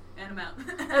 Cheers. And I'm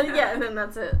out. Yeah, and then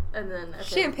that's it. And then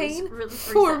Champagne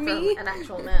let's for reset me. from an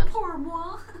actual match. Pour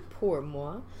moi. Poor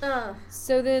moi. Uh,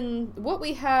 So then, what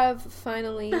we have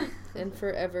finally and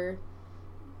forever,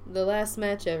 the last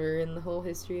match ever in the whole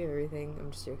history of everything.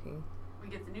 I'm just joking. We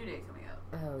get the New Day coming up.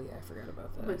 Oh yeah, I forgot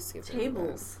about that. I with skipped over that.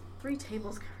 tables. 3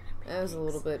 tables covered in pancakes. That was a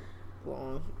little bit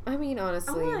long. I mean, I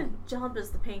honestly, want a job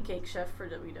as the pancake chef for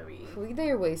WWE.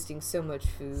 they are wasting so much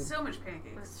food. So much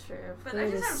pancakes. That's true. But That I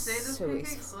just is have to say, those so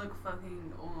pancakes wasteful. look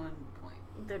fucking on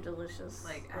point. They're delicious.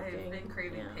 Like, I have looking. been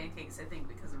craving Yeah. pancakes, I think,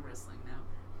 because of wrestling now.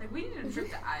 Like, we need a trip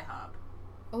to IHOP.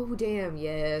 Oh damn!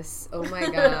 Yes. Oh my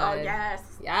god. Oh, yes.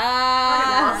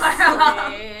 Yes.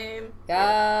 Yes. Same.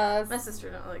 Yes. My sister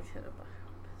don't like hit up.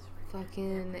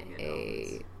 Fucking Yeah,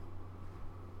 A.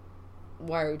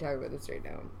 Why are we talking about this right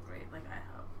now? Right, like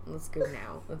IHOP. Let's go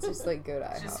now. Let's just like go to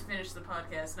Let's IHOP. just finish the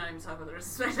podcast, not even talk about the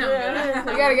rest of SmackDown. Yeah.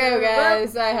 We gotta go,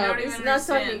 guys. don't IHOP. even It's not talking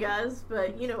to understand. you guys,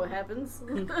 but you know what happens.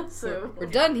 So We're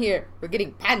done here. We're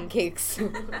getting pancakes,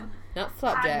 not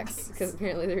flapjacks, Pancakes. because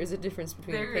apparently there is a difference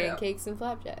between There- pancakes and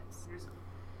flapjacks.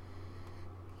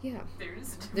 Yeah. There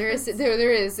is. There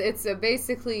is. It's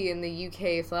basically in the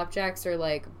UK, flapjacks are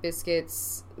like biscuit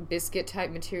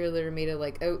type material that are made of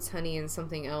like oats, honey, and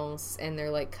something else, and they're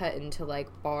like cut into like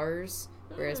bars,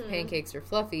 whereas pancakes are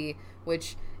fluffy,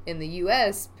 which in the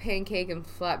U.S., pancake and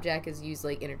flapjack is used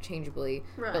like interchangeably.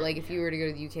 Right. But like if you were to go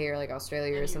to the U.K. or like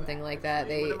Australia or And you something like that,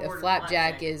 actually would've a ordered flapjack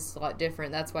flapjack. is a lot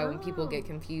different. That's why when people Oh. get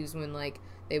confused when like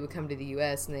they would come to the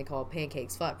U.S. and they call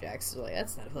pancakes flapjacks, so like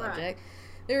that's not a flapjack.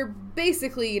 They're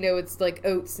basically, it's like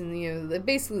oats and, they're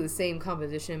basically the same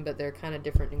composition, but they're kind of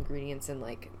different ingredients and,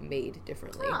 like, made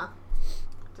differently. Huh.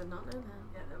 Did not know that.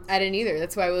 Yeah, that was I didn't either.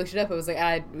 That's why I looked it up. I was like,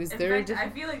 was In there fact, I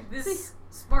feel like this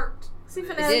sparked. See,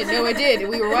 this. I did. No, I did.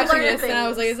 We were watching Learn this, and I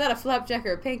was like, things. is that a flapjack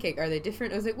or a pancake? Are they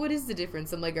different? I was like, what is the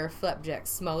difference? I'm like, are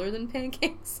flapjacks smaller than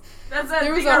pancakes? That's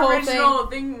There was the a whole original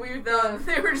thing we thought.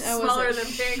 They were just I was smaller like,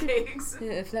 than pancakes.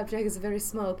 Yeah, a flapjack is a very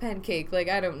small pancake. Like,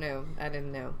 I don't know. I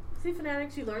didn't know. See,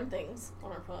 fanatics, you learn things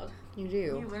on our pod. You You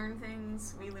do. learn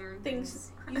things. We learn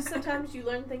Things. things. Sometimes you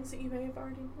learn things that you may have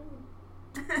already known.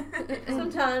 Mm.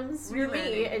 Sometimes We're you're me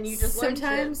learning. and you just learn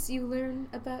Sometimes you learn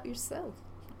about yourself.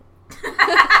 shit.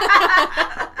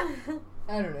 I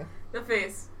don't know. The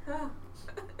face.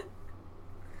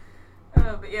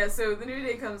 But yeah, so the new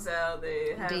day comes out.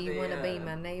 They have Do you want to be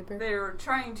my neighbor? They're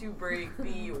trying to break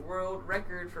the world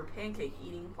record for pancake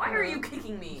eating. Why are you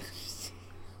kicking me?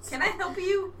 Can I help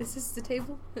you? Is this the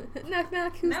table? Knock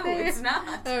knock, who's No, there? it's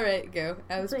not. Alright, go.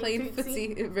 I was Like playing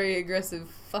footsie? footsie, very aggressive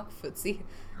fuck footsie.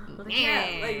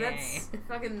 Yeah, like that's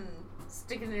fucking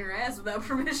sticking in your ass without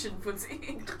permission,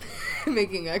 footsie.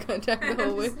 Making eye contact the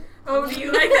whole way. Oh, do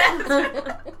you like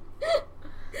that?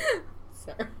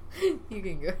 Sorry. You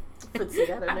can go. Footsie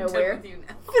out of I'm nowhere. done with you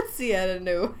now. Footsie out of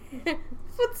nowhere.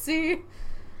 Footsie.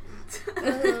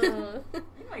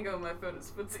 You might go on my phone as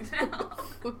footsie now.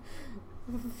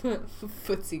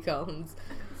 Footsie Collins.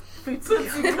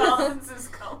 Footsie Collins is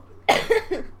called.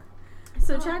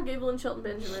 So Chad Gable and Shelton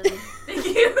Benjamin. Thank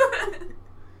you.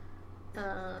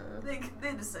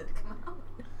 They decided to come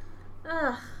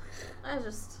out.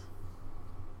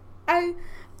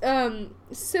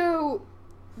 So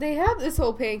they have this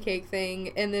whole pancake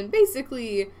thing, and then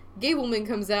basically Gableman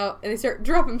comes out and they start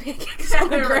dropping pancakes on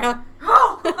the They're like, ground.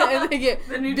 oh! And they get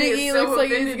The new day is Biggie so looks like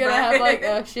he's offended gonna by have like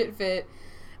it. a shit fit.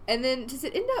 And then does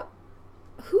it end up?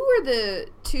 Who are the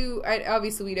two?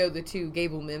 Obviously we know the two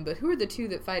Gablemen, but who are the two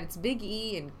that fight? It's Big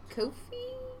E and Kofi.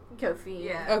 Kofi.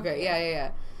 Yeah. Okay,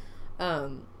 yeah. I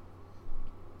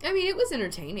mean, it was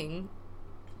entertaining.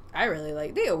 I really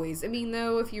like. They always. I mean,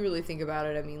 though, if you really think about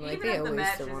it, I mean, like Even they if the always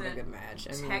match still want a isn't good match.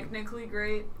 I mean, Technically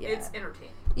great. Yeah. It's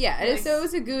entertaining. yeah. like- So it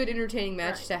was a good, entertaining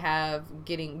match Right. to have.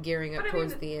 Gearing up But I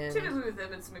towards mean, the end. typically with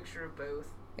them, it's a mixture of both.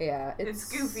 Yeah,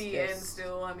 It's goofy and just-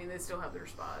 still, I mean, they still have their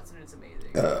spots, and it's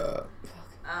amazing.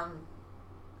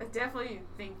 I definitely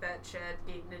think that Chad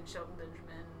Gayton and Shelton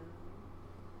Benjamin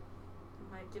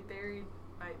might get buried.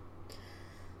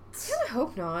 I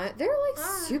hope not. They're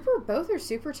like both are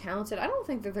super talented. I don't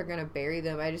think that they're gonna bury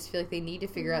them. I just feel like they need to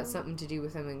figure out something to do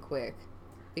with them and quick.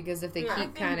 Because if they Yeah.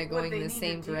 keep kind of going in the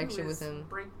same direction with them.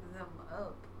 Break them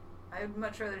up. I'd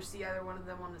much rather see either one of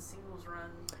them on a singles run.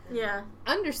 Yeah.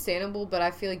 Understandable, but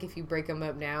I feel like if you break them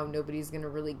up now, nobody's gonna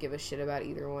really give a shit about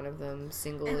either one of them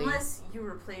singly. Unless you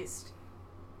replaced,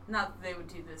 not that they would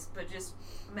do this, but just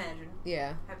imagine,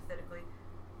 Yeah. hypothetically,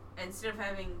 instead of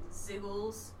having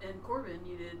Ziggles and Corbin,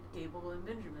 you did Gable and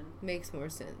Benjamin. Makes more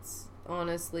sense.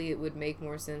 Honestly, it would make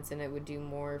more sense and it would do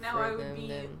more Now for I would them be-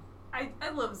 than... I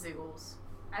love Ziggles.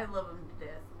 I love him to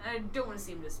death. And I don't want to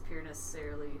see him disappear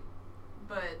necessarily.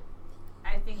 But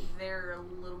I think they're a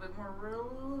little bit more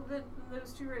relevant than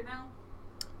those two right now.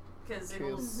 Because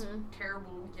True. Ziggles' Mhm.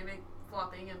 terrible gimmick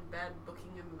flopping and bad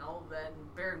booking and all of that,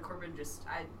 and Baron Corbin just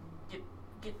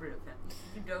get rid of him.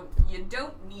 You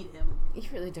don't need him. You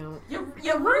really don't.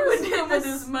 You ruined him with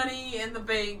his money in the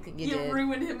bank. You You did.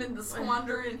 ruined him in the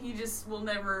squander, and he just will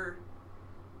never.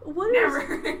 What Never.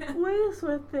 is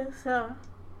with this?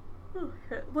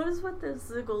 What is with this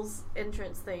Ziggles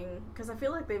entrance thing? Because I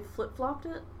feel like they've flip flopped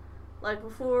it. Like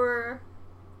before,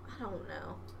 I don't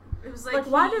know. It was like, Like,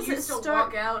 why he does it used to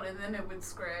start- walk out and then it would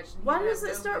scratch. And Why he would does have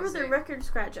it no start with a music. record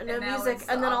scratch and no And now music, it's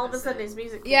the and then all of a opposite. sudden his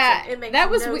music? kicks Yeah, in? It makes that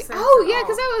was no we- sense oh at yeah, all.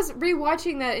 because I was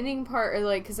rewatching that ending part, or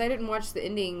like, because I didn't watch the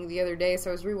ending the other day, so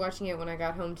I was rewatching it when I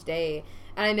got home today,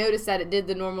 and I noticed that it did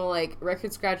the normal like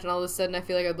record scratch, and all of a sudden I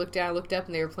feel like I looked down, I looked up,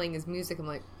 and they were playing his music. I'm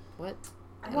like, what?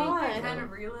 I think Why? they kind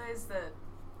of realized that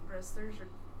wrestlers are.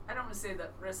 I don't want to say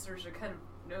that wrestlers are kind of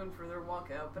known for their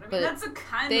walkout, but I mean But that's a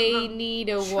kind They of. need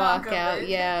a chunk of walkout, it.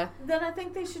 yeah. Then I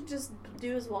think they should just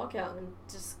do his walkout and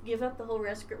just give up the whole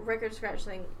record scratch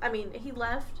thing. I mean, he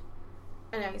left,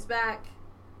 and now he's back,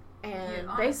 and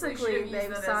basically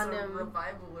they've signed him.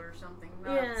 revival or something.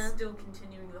 Not Yeah. still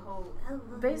continuing the whole.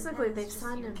 Basically, that's they've just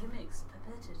signed your him. gimmicks.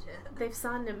 They've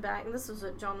signed him back, and this was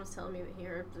what John was telling me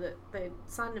here, that they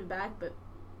signed him back, but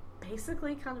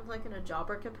basically kind of like in a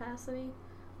jobber capacity.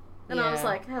 And I was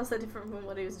like, how's that different from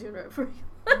what he was doing right before?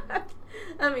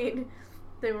 I mean,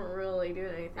 they weren't really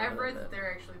doing anything. I've read that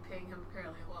they're actually paying him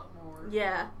apparently a lot more.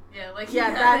 Yeah. Yeah, like,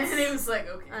 yeah, that's... and it was like,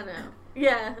 okay. I know.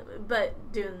 Yeah,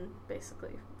 but doing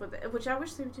basically with it, which I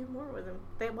wish they would do more with him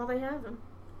while they have him.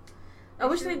 I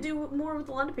wish they'd do more with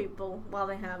a lot of people while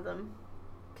they have them.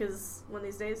 Because one of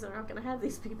these days they're not going to have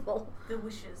these people. The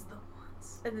wishes, the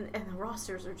wants. And the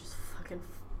rosters are just fucking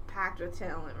packed with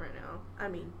talent right now. I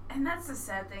mean... And that's the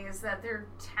sad thing, is that there's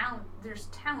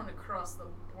talent across the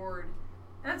board.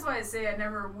 And that's why I say I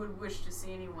never would wish to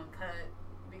see anyone cut.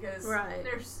 Because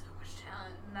there's so much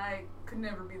talent, and I could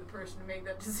never be the person to make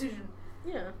that decision.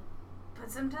 Yeah.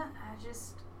 But sometimes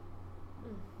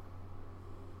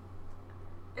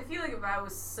I feel like if I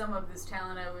was some of this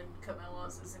talent, I would cut my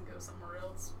losses and go somewhere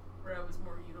else where I was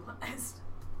more utilized.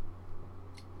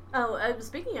 Oh,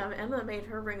 speaking of, Emma made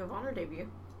her Ring of Honor debut.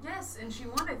 Yes, and she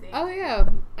won, I think. Oh, yeah.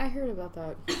 I heard about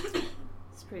that.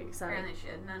 It's pretty exciting. Apparently she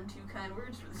had none too kind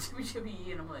words for the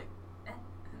WWE, and I'm like,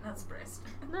 not surprised.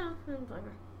 No, I don't blame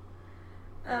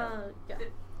her. Yeah.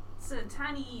 It's a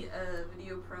tiny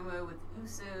video promo with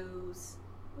Usos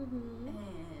and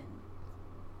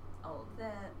all of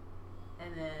that.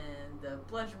 And then the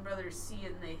Bludgeon Brothers see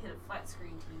it and they hit a flat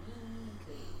screen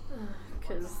TV.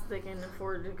 Because they can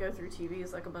afford to go through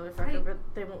TVs like a motherfucker, but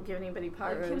they won't give anybody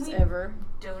pyros can we ever.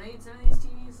 Donate some of these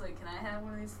TVs? Like, can I have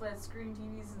one of these flat screen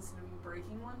TVs instead of you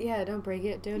breaking one? Yeah, don't break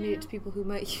it. Donate it to people who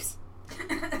might use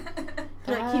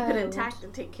Like, keep it intact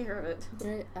and take care of it.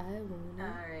 Right, I won't.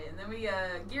 Alright, and then we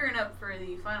gearing up for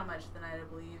the final match of the night, I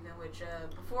believe, in which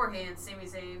beforehand, Sami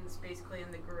Zayn's basically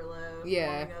in the gorilla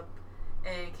warming up.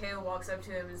 And KO walks up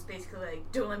to him and is basically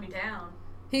like, don't let me down.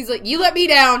 He's like, you let me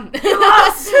down. You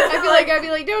lost! I'd be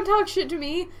like, don't talk shit to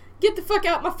me. Get the fuck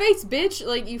out my face, bitch.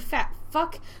 Like, you fat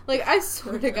fuck. Like, I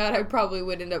swear to God, I probably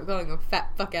would end up calling him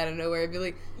fat fuck out of nowhere. I'd be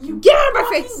like, you get out of my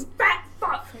face! Fat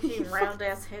fuck! Fucking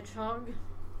round-ass hedgehog.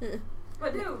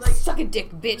 But no, like... Suck a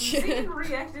dick, bitch. Zayn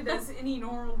reacted as any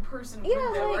normal person would,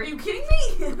 though. like, Are you kidding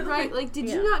me? Right, like, did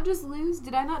you not just lose?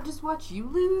 Did I not just watch you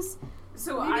lose?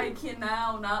 So I can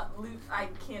now not lose. I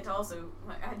can't also.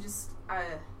 Like, I'm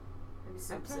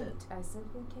so upset. I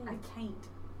simply can't. I can't.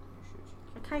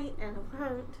 I can't and I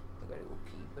won't. I gotta go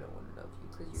pee, but I want to love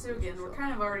you because So again, we're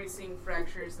kind of already seeing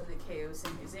fractures in the KO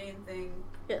Sami Zayn thing.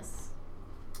 Yes.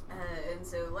 And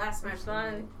so last match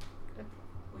fine.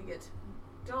 We get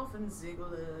Dolphin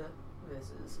Ziggler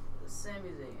versus Sami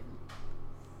Zayn.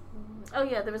 Oh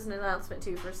yeah, there was an announcement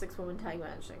too for a 6-woman tag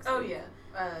match next week. Oh yeah,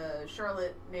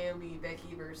 Charlotte, Naomi,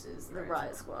 Becky versus the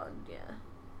Riot Squad. Yeah.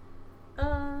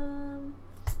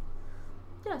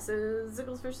 Yeah. So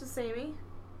Ziggles versus Sami.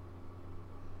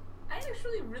 I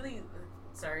actually really.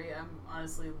 Sorry, I'm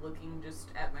honestly looking just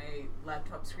at my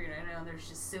laptop screen right now, and there's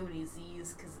just so many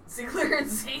Z's because Ziggler and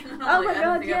Zayn. And I'm like, my I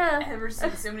don't god, think yeah! I've ever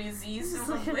seen so many Z's in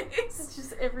one place. It's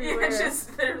just everywhere. Yeah, it's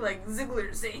just they're like Ziggler,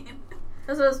 Zayn.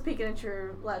 As I was peeking at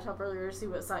your laptop earlier to see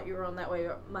what site you were on, that way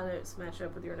my notes match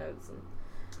up with your notes. And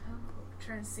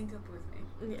trying to sync up with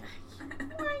me. yeah.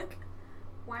 Wank.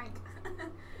 Wank.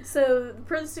 So,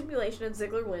 per the stipulation,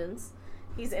 Ziggler wins.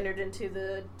 He's entered into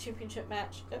the championship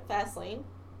match at Fastlane.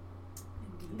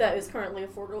 Indeed. That is currently a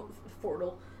fatal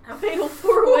four-way.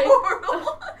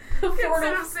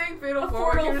 Instead of saying fatal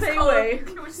four-way,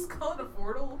 can we just call it a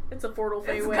fortal? It's a fortal It's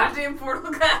a fayway. goddamn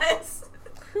fortal, guys.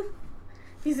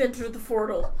 He's entered the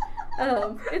fortal.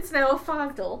 It's now a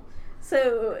 5-dol.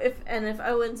 So if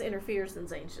Owens interferes, then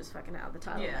Zayn's just fucking out of the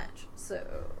title match. So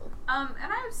and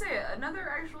I would say another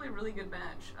actually really good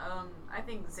match. I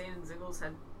think Zayn and Ziggles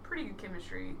had pretty good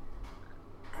chemistry.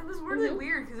 It was really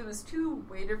weird because it was two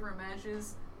way different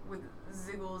matches with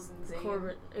Ziggles and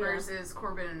Zayn versus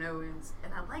Corbin and Owens,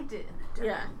 and I liked it and it didn't.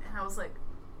 Yeah. And I was like,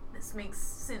 this makes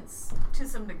sense to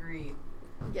some degree.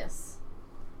 yes.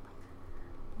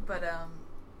 But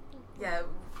yeah,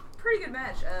 pretty good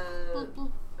match.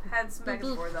 Had some back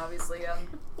and forth, obviously.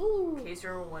 In case you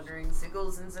were wondering,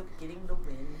 Ziggles ends up getting the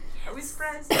win. Are we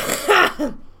surprised?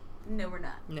 No, we're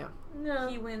not. No.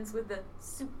 He wins with the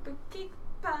super kick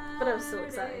party. But I was still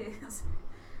excited.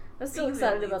 I'm still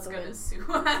excited about the win. Gonna sue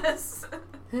us.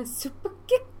 Super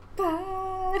kick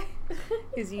bye.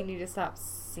 Because you need to stop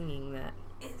singing that.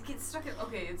 It gets stuck in.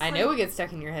 Okay, it's I like, know it gets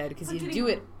stuck in your head because it's you like do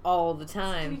it all the It's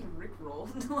time. getting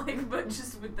rickrolled, like, but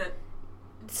just with that.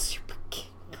 Super kick.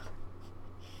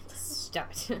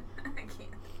 Stop it. I can't.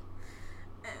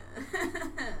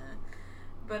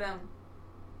 But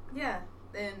yeah,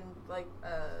 and like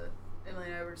Emily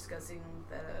and I were discussing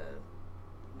that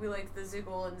we liked the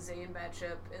Ziggle and Zayn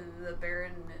matchup and the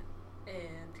Baron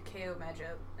and KO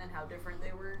matchup and how different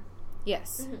they were.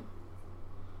 Yes. Mhm.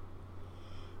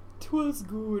 'Twas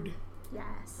good.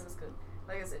 Yes. That was good.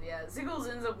 Like I said, yeah, Ziggles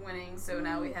ends up winning, so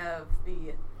now we have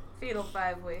the Fatal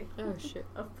 5-Way. Oh shit.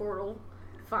 A Fortle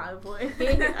 5-way.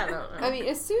 I don't know. I mean,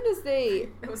 as soon as they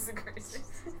That was the greatest.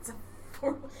 It's a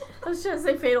portal. I was trying to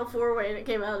say Fatal 4-way and it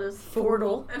came out as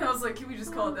Fortle. And I was like, can we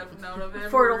just call it that from now on?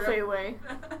 Fortle Fayway.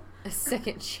 a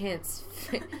second chance.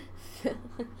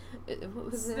 What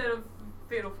was Instead it? of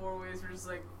Fatal 4-Ways, we're just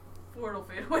like Fortal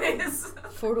Fadeaways.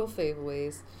 Fortle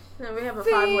Faveways. Now we have a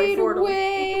 5-way Fortle.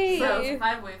 Fade So away. it's a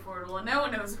 5-way Fortle, and no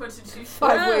one knows what to do.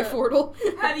 5-way Fortle.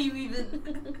 How do you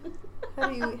even? How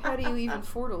do you even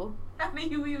Fortle? How do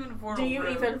you even Fortle? Do you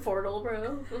bro? even Fortle,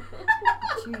 bro?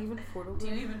 Do you even Fortle? Do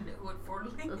you even know what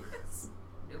Fortling is?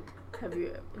 Nope. Do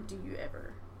you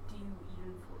ever? Do you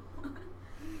even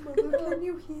Fortle? Mother, can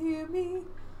you hear me?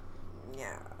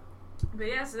 Yeah. But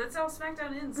yeah, so that's how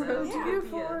SmackDown ends. Bro, Yeah. do you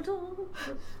Fortle?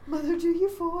 Mother, do you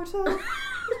Fortle?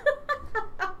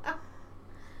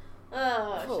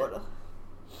 Oh, Fortle.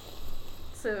 shit.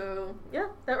 So, yeah,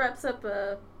 that wraps up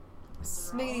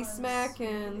Smitty Smack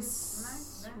and Smack.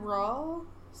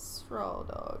 Straw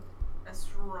Dog. A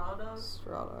straw dog?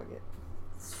 Straw Dog it.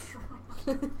 Straw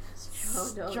Dog.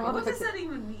 Straw What Dog does it. that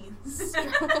even mean?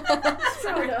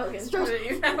 Straw Dog. Straw-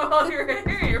 You have all your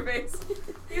hair in your face.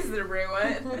 He's the Bray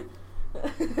Wyatt.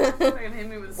 Fucking hit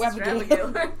me with a Wabigail.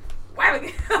 Wabigail.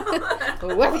 Wabigail.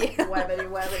 Wabbity,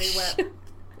 wabbity, wab.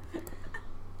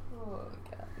 Oh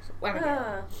gosh. Wabigail.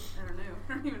 I don't know.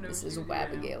 I don't even know. This what is you do right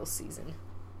now. Wabigail season.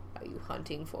 Are you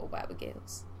hunting for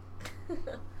Wabigales?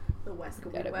 The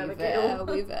Wascally Gotta Wabigail.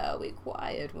 be very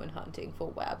quiet when hunting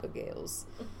for Wabigales.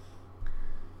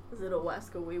 Is it a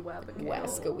Wascally Wabigail?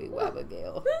 Wascally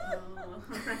Wabigail. Oh,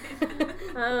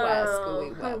 right. Oh,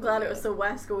 Wascally I'm glad it was Wabigail. so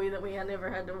wascally that we had never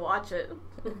had to watch it.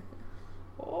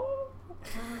 Oh.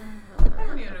 I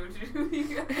don't even know what to do with you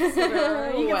guys.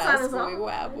 You can sign us Wascally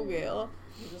off. Wabigail.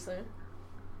 You just say.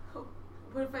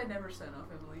 What if I never sign off,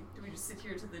 Emily? Do we just sit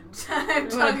here to the time And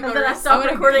talking And about then I wrestling? stop I'm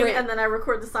gonna recording, break- and then I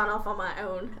record the sign off on my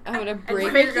own. I'm gonna And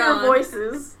break. make You're your gone.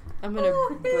 voices. I'm gonna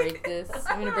break this.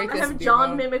 I'm gonna break I this. have beer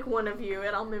John bong. mimic one of you,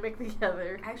 and I'll mimic the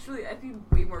other. Actually, I'd be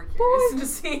way more curious into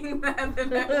seeing that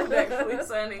than I would actually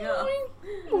signing off.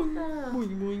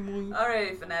 Moing, moing, moing.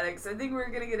 Alrighty, fanatics. I think we're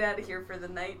gonna get out of here for the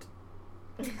night.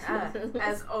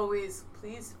 As always,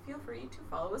 please feel free to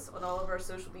follow us on all of our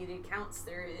social media accounts.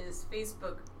 There is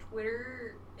Facebook,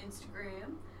 Twitter,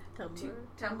 Instagram,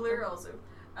 Tumblr also.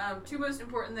 Two most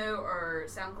important though are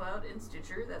SoundCloud and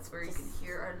Stitcher. That's where you can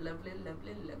hear our lovely,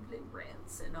 lovely, lovely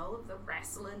rants and all of the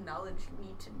wrestling knowledge you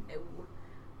need to know.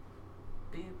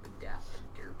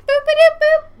 Boop-a-dop-derp.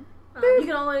 You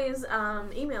can always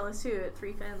email us too at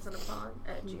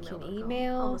 3fansanapod@gmail.com. You can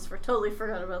email. Almost totally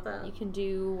forgot about that. You can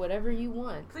do whatever you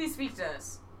want. Please speak to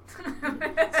us.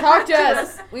 Talk to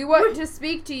us. We want to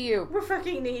speak to you. We're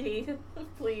fucking needy.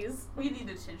 Please. We need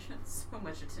attention. So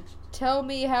much attention. Tell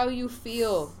me how you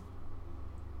feel.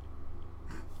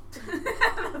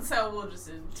 That's how we'll just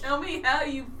end. Tell me how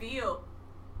you feel.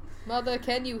 Mother,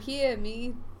 can you hear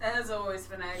me? As always,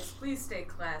 fanatics, please stay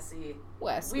classy.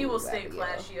 West. We will stay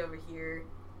flashy over here.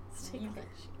 Stay You-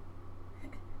 flashy.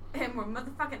 And we're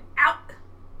motherfucking out.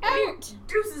 Out.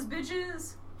 Deuces,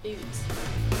 bitches. Dudes.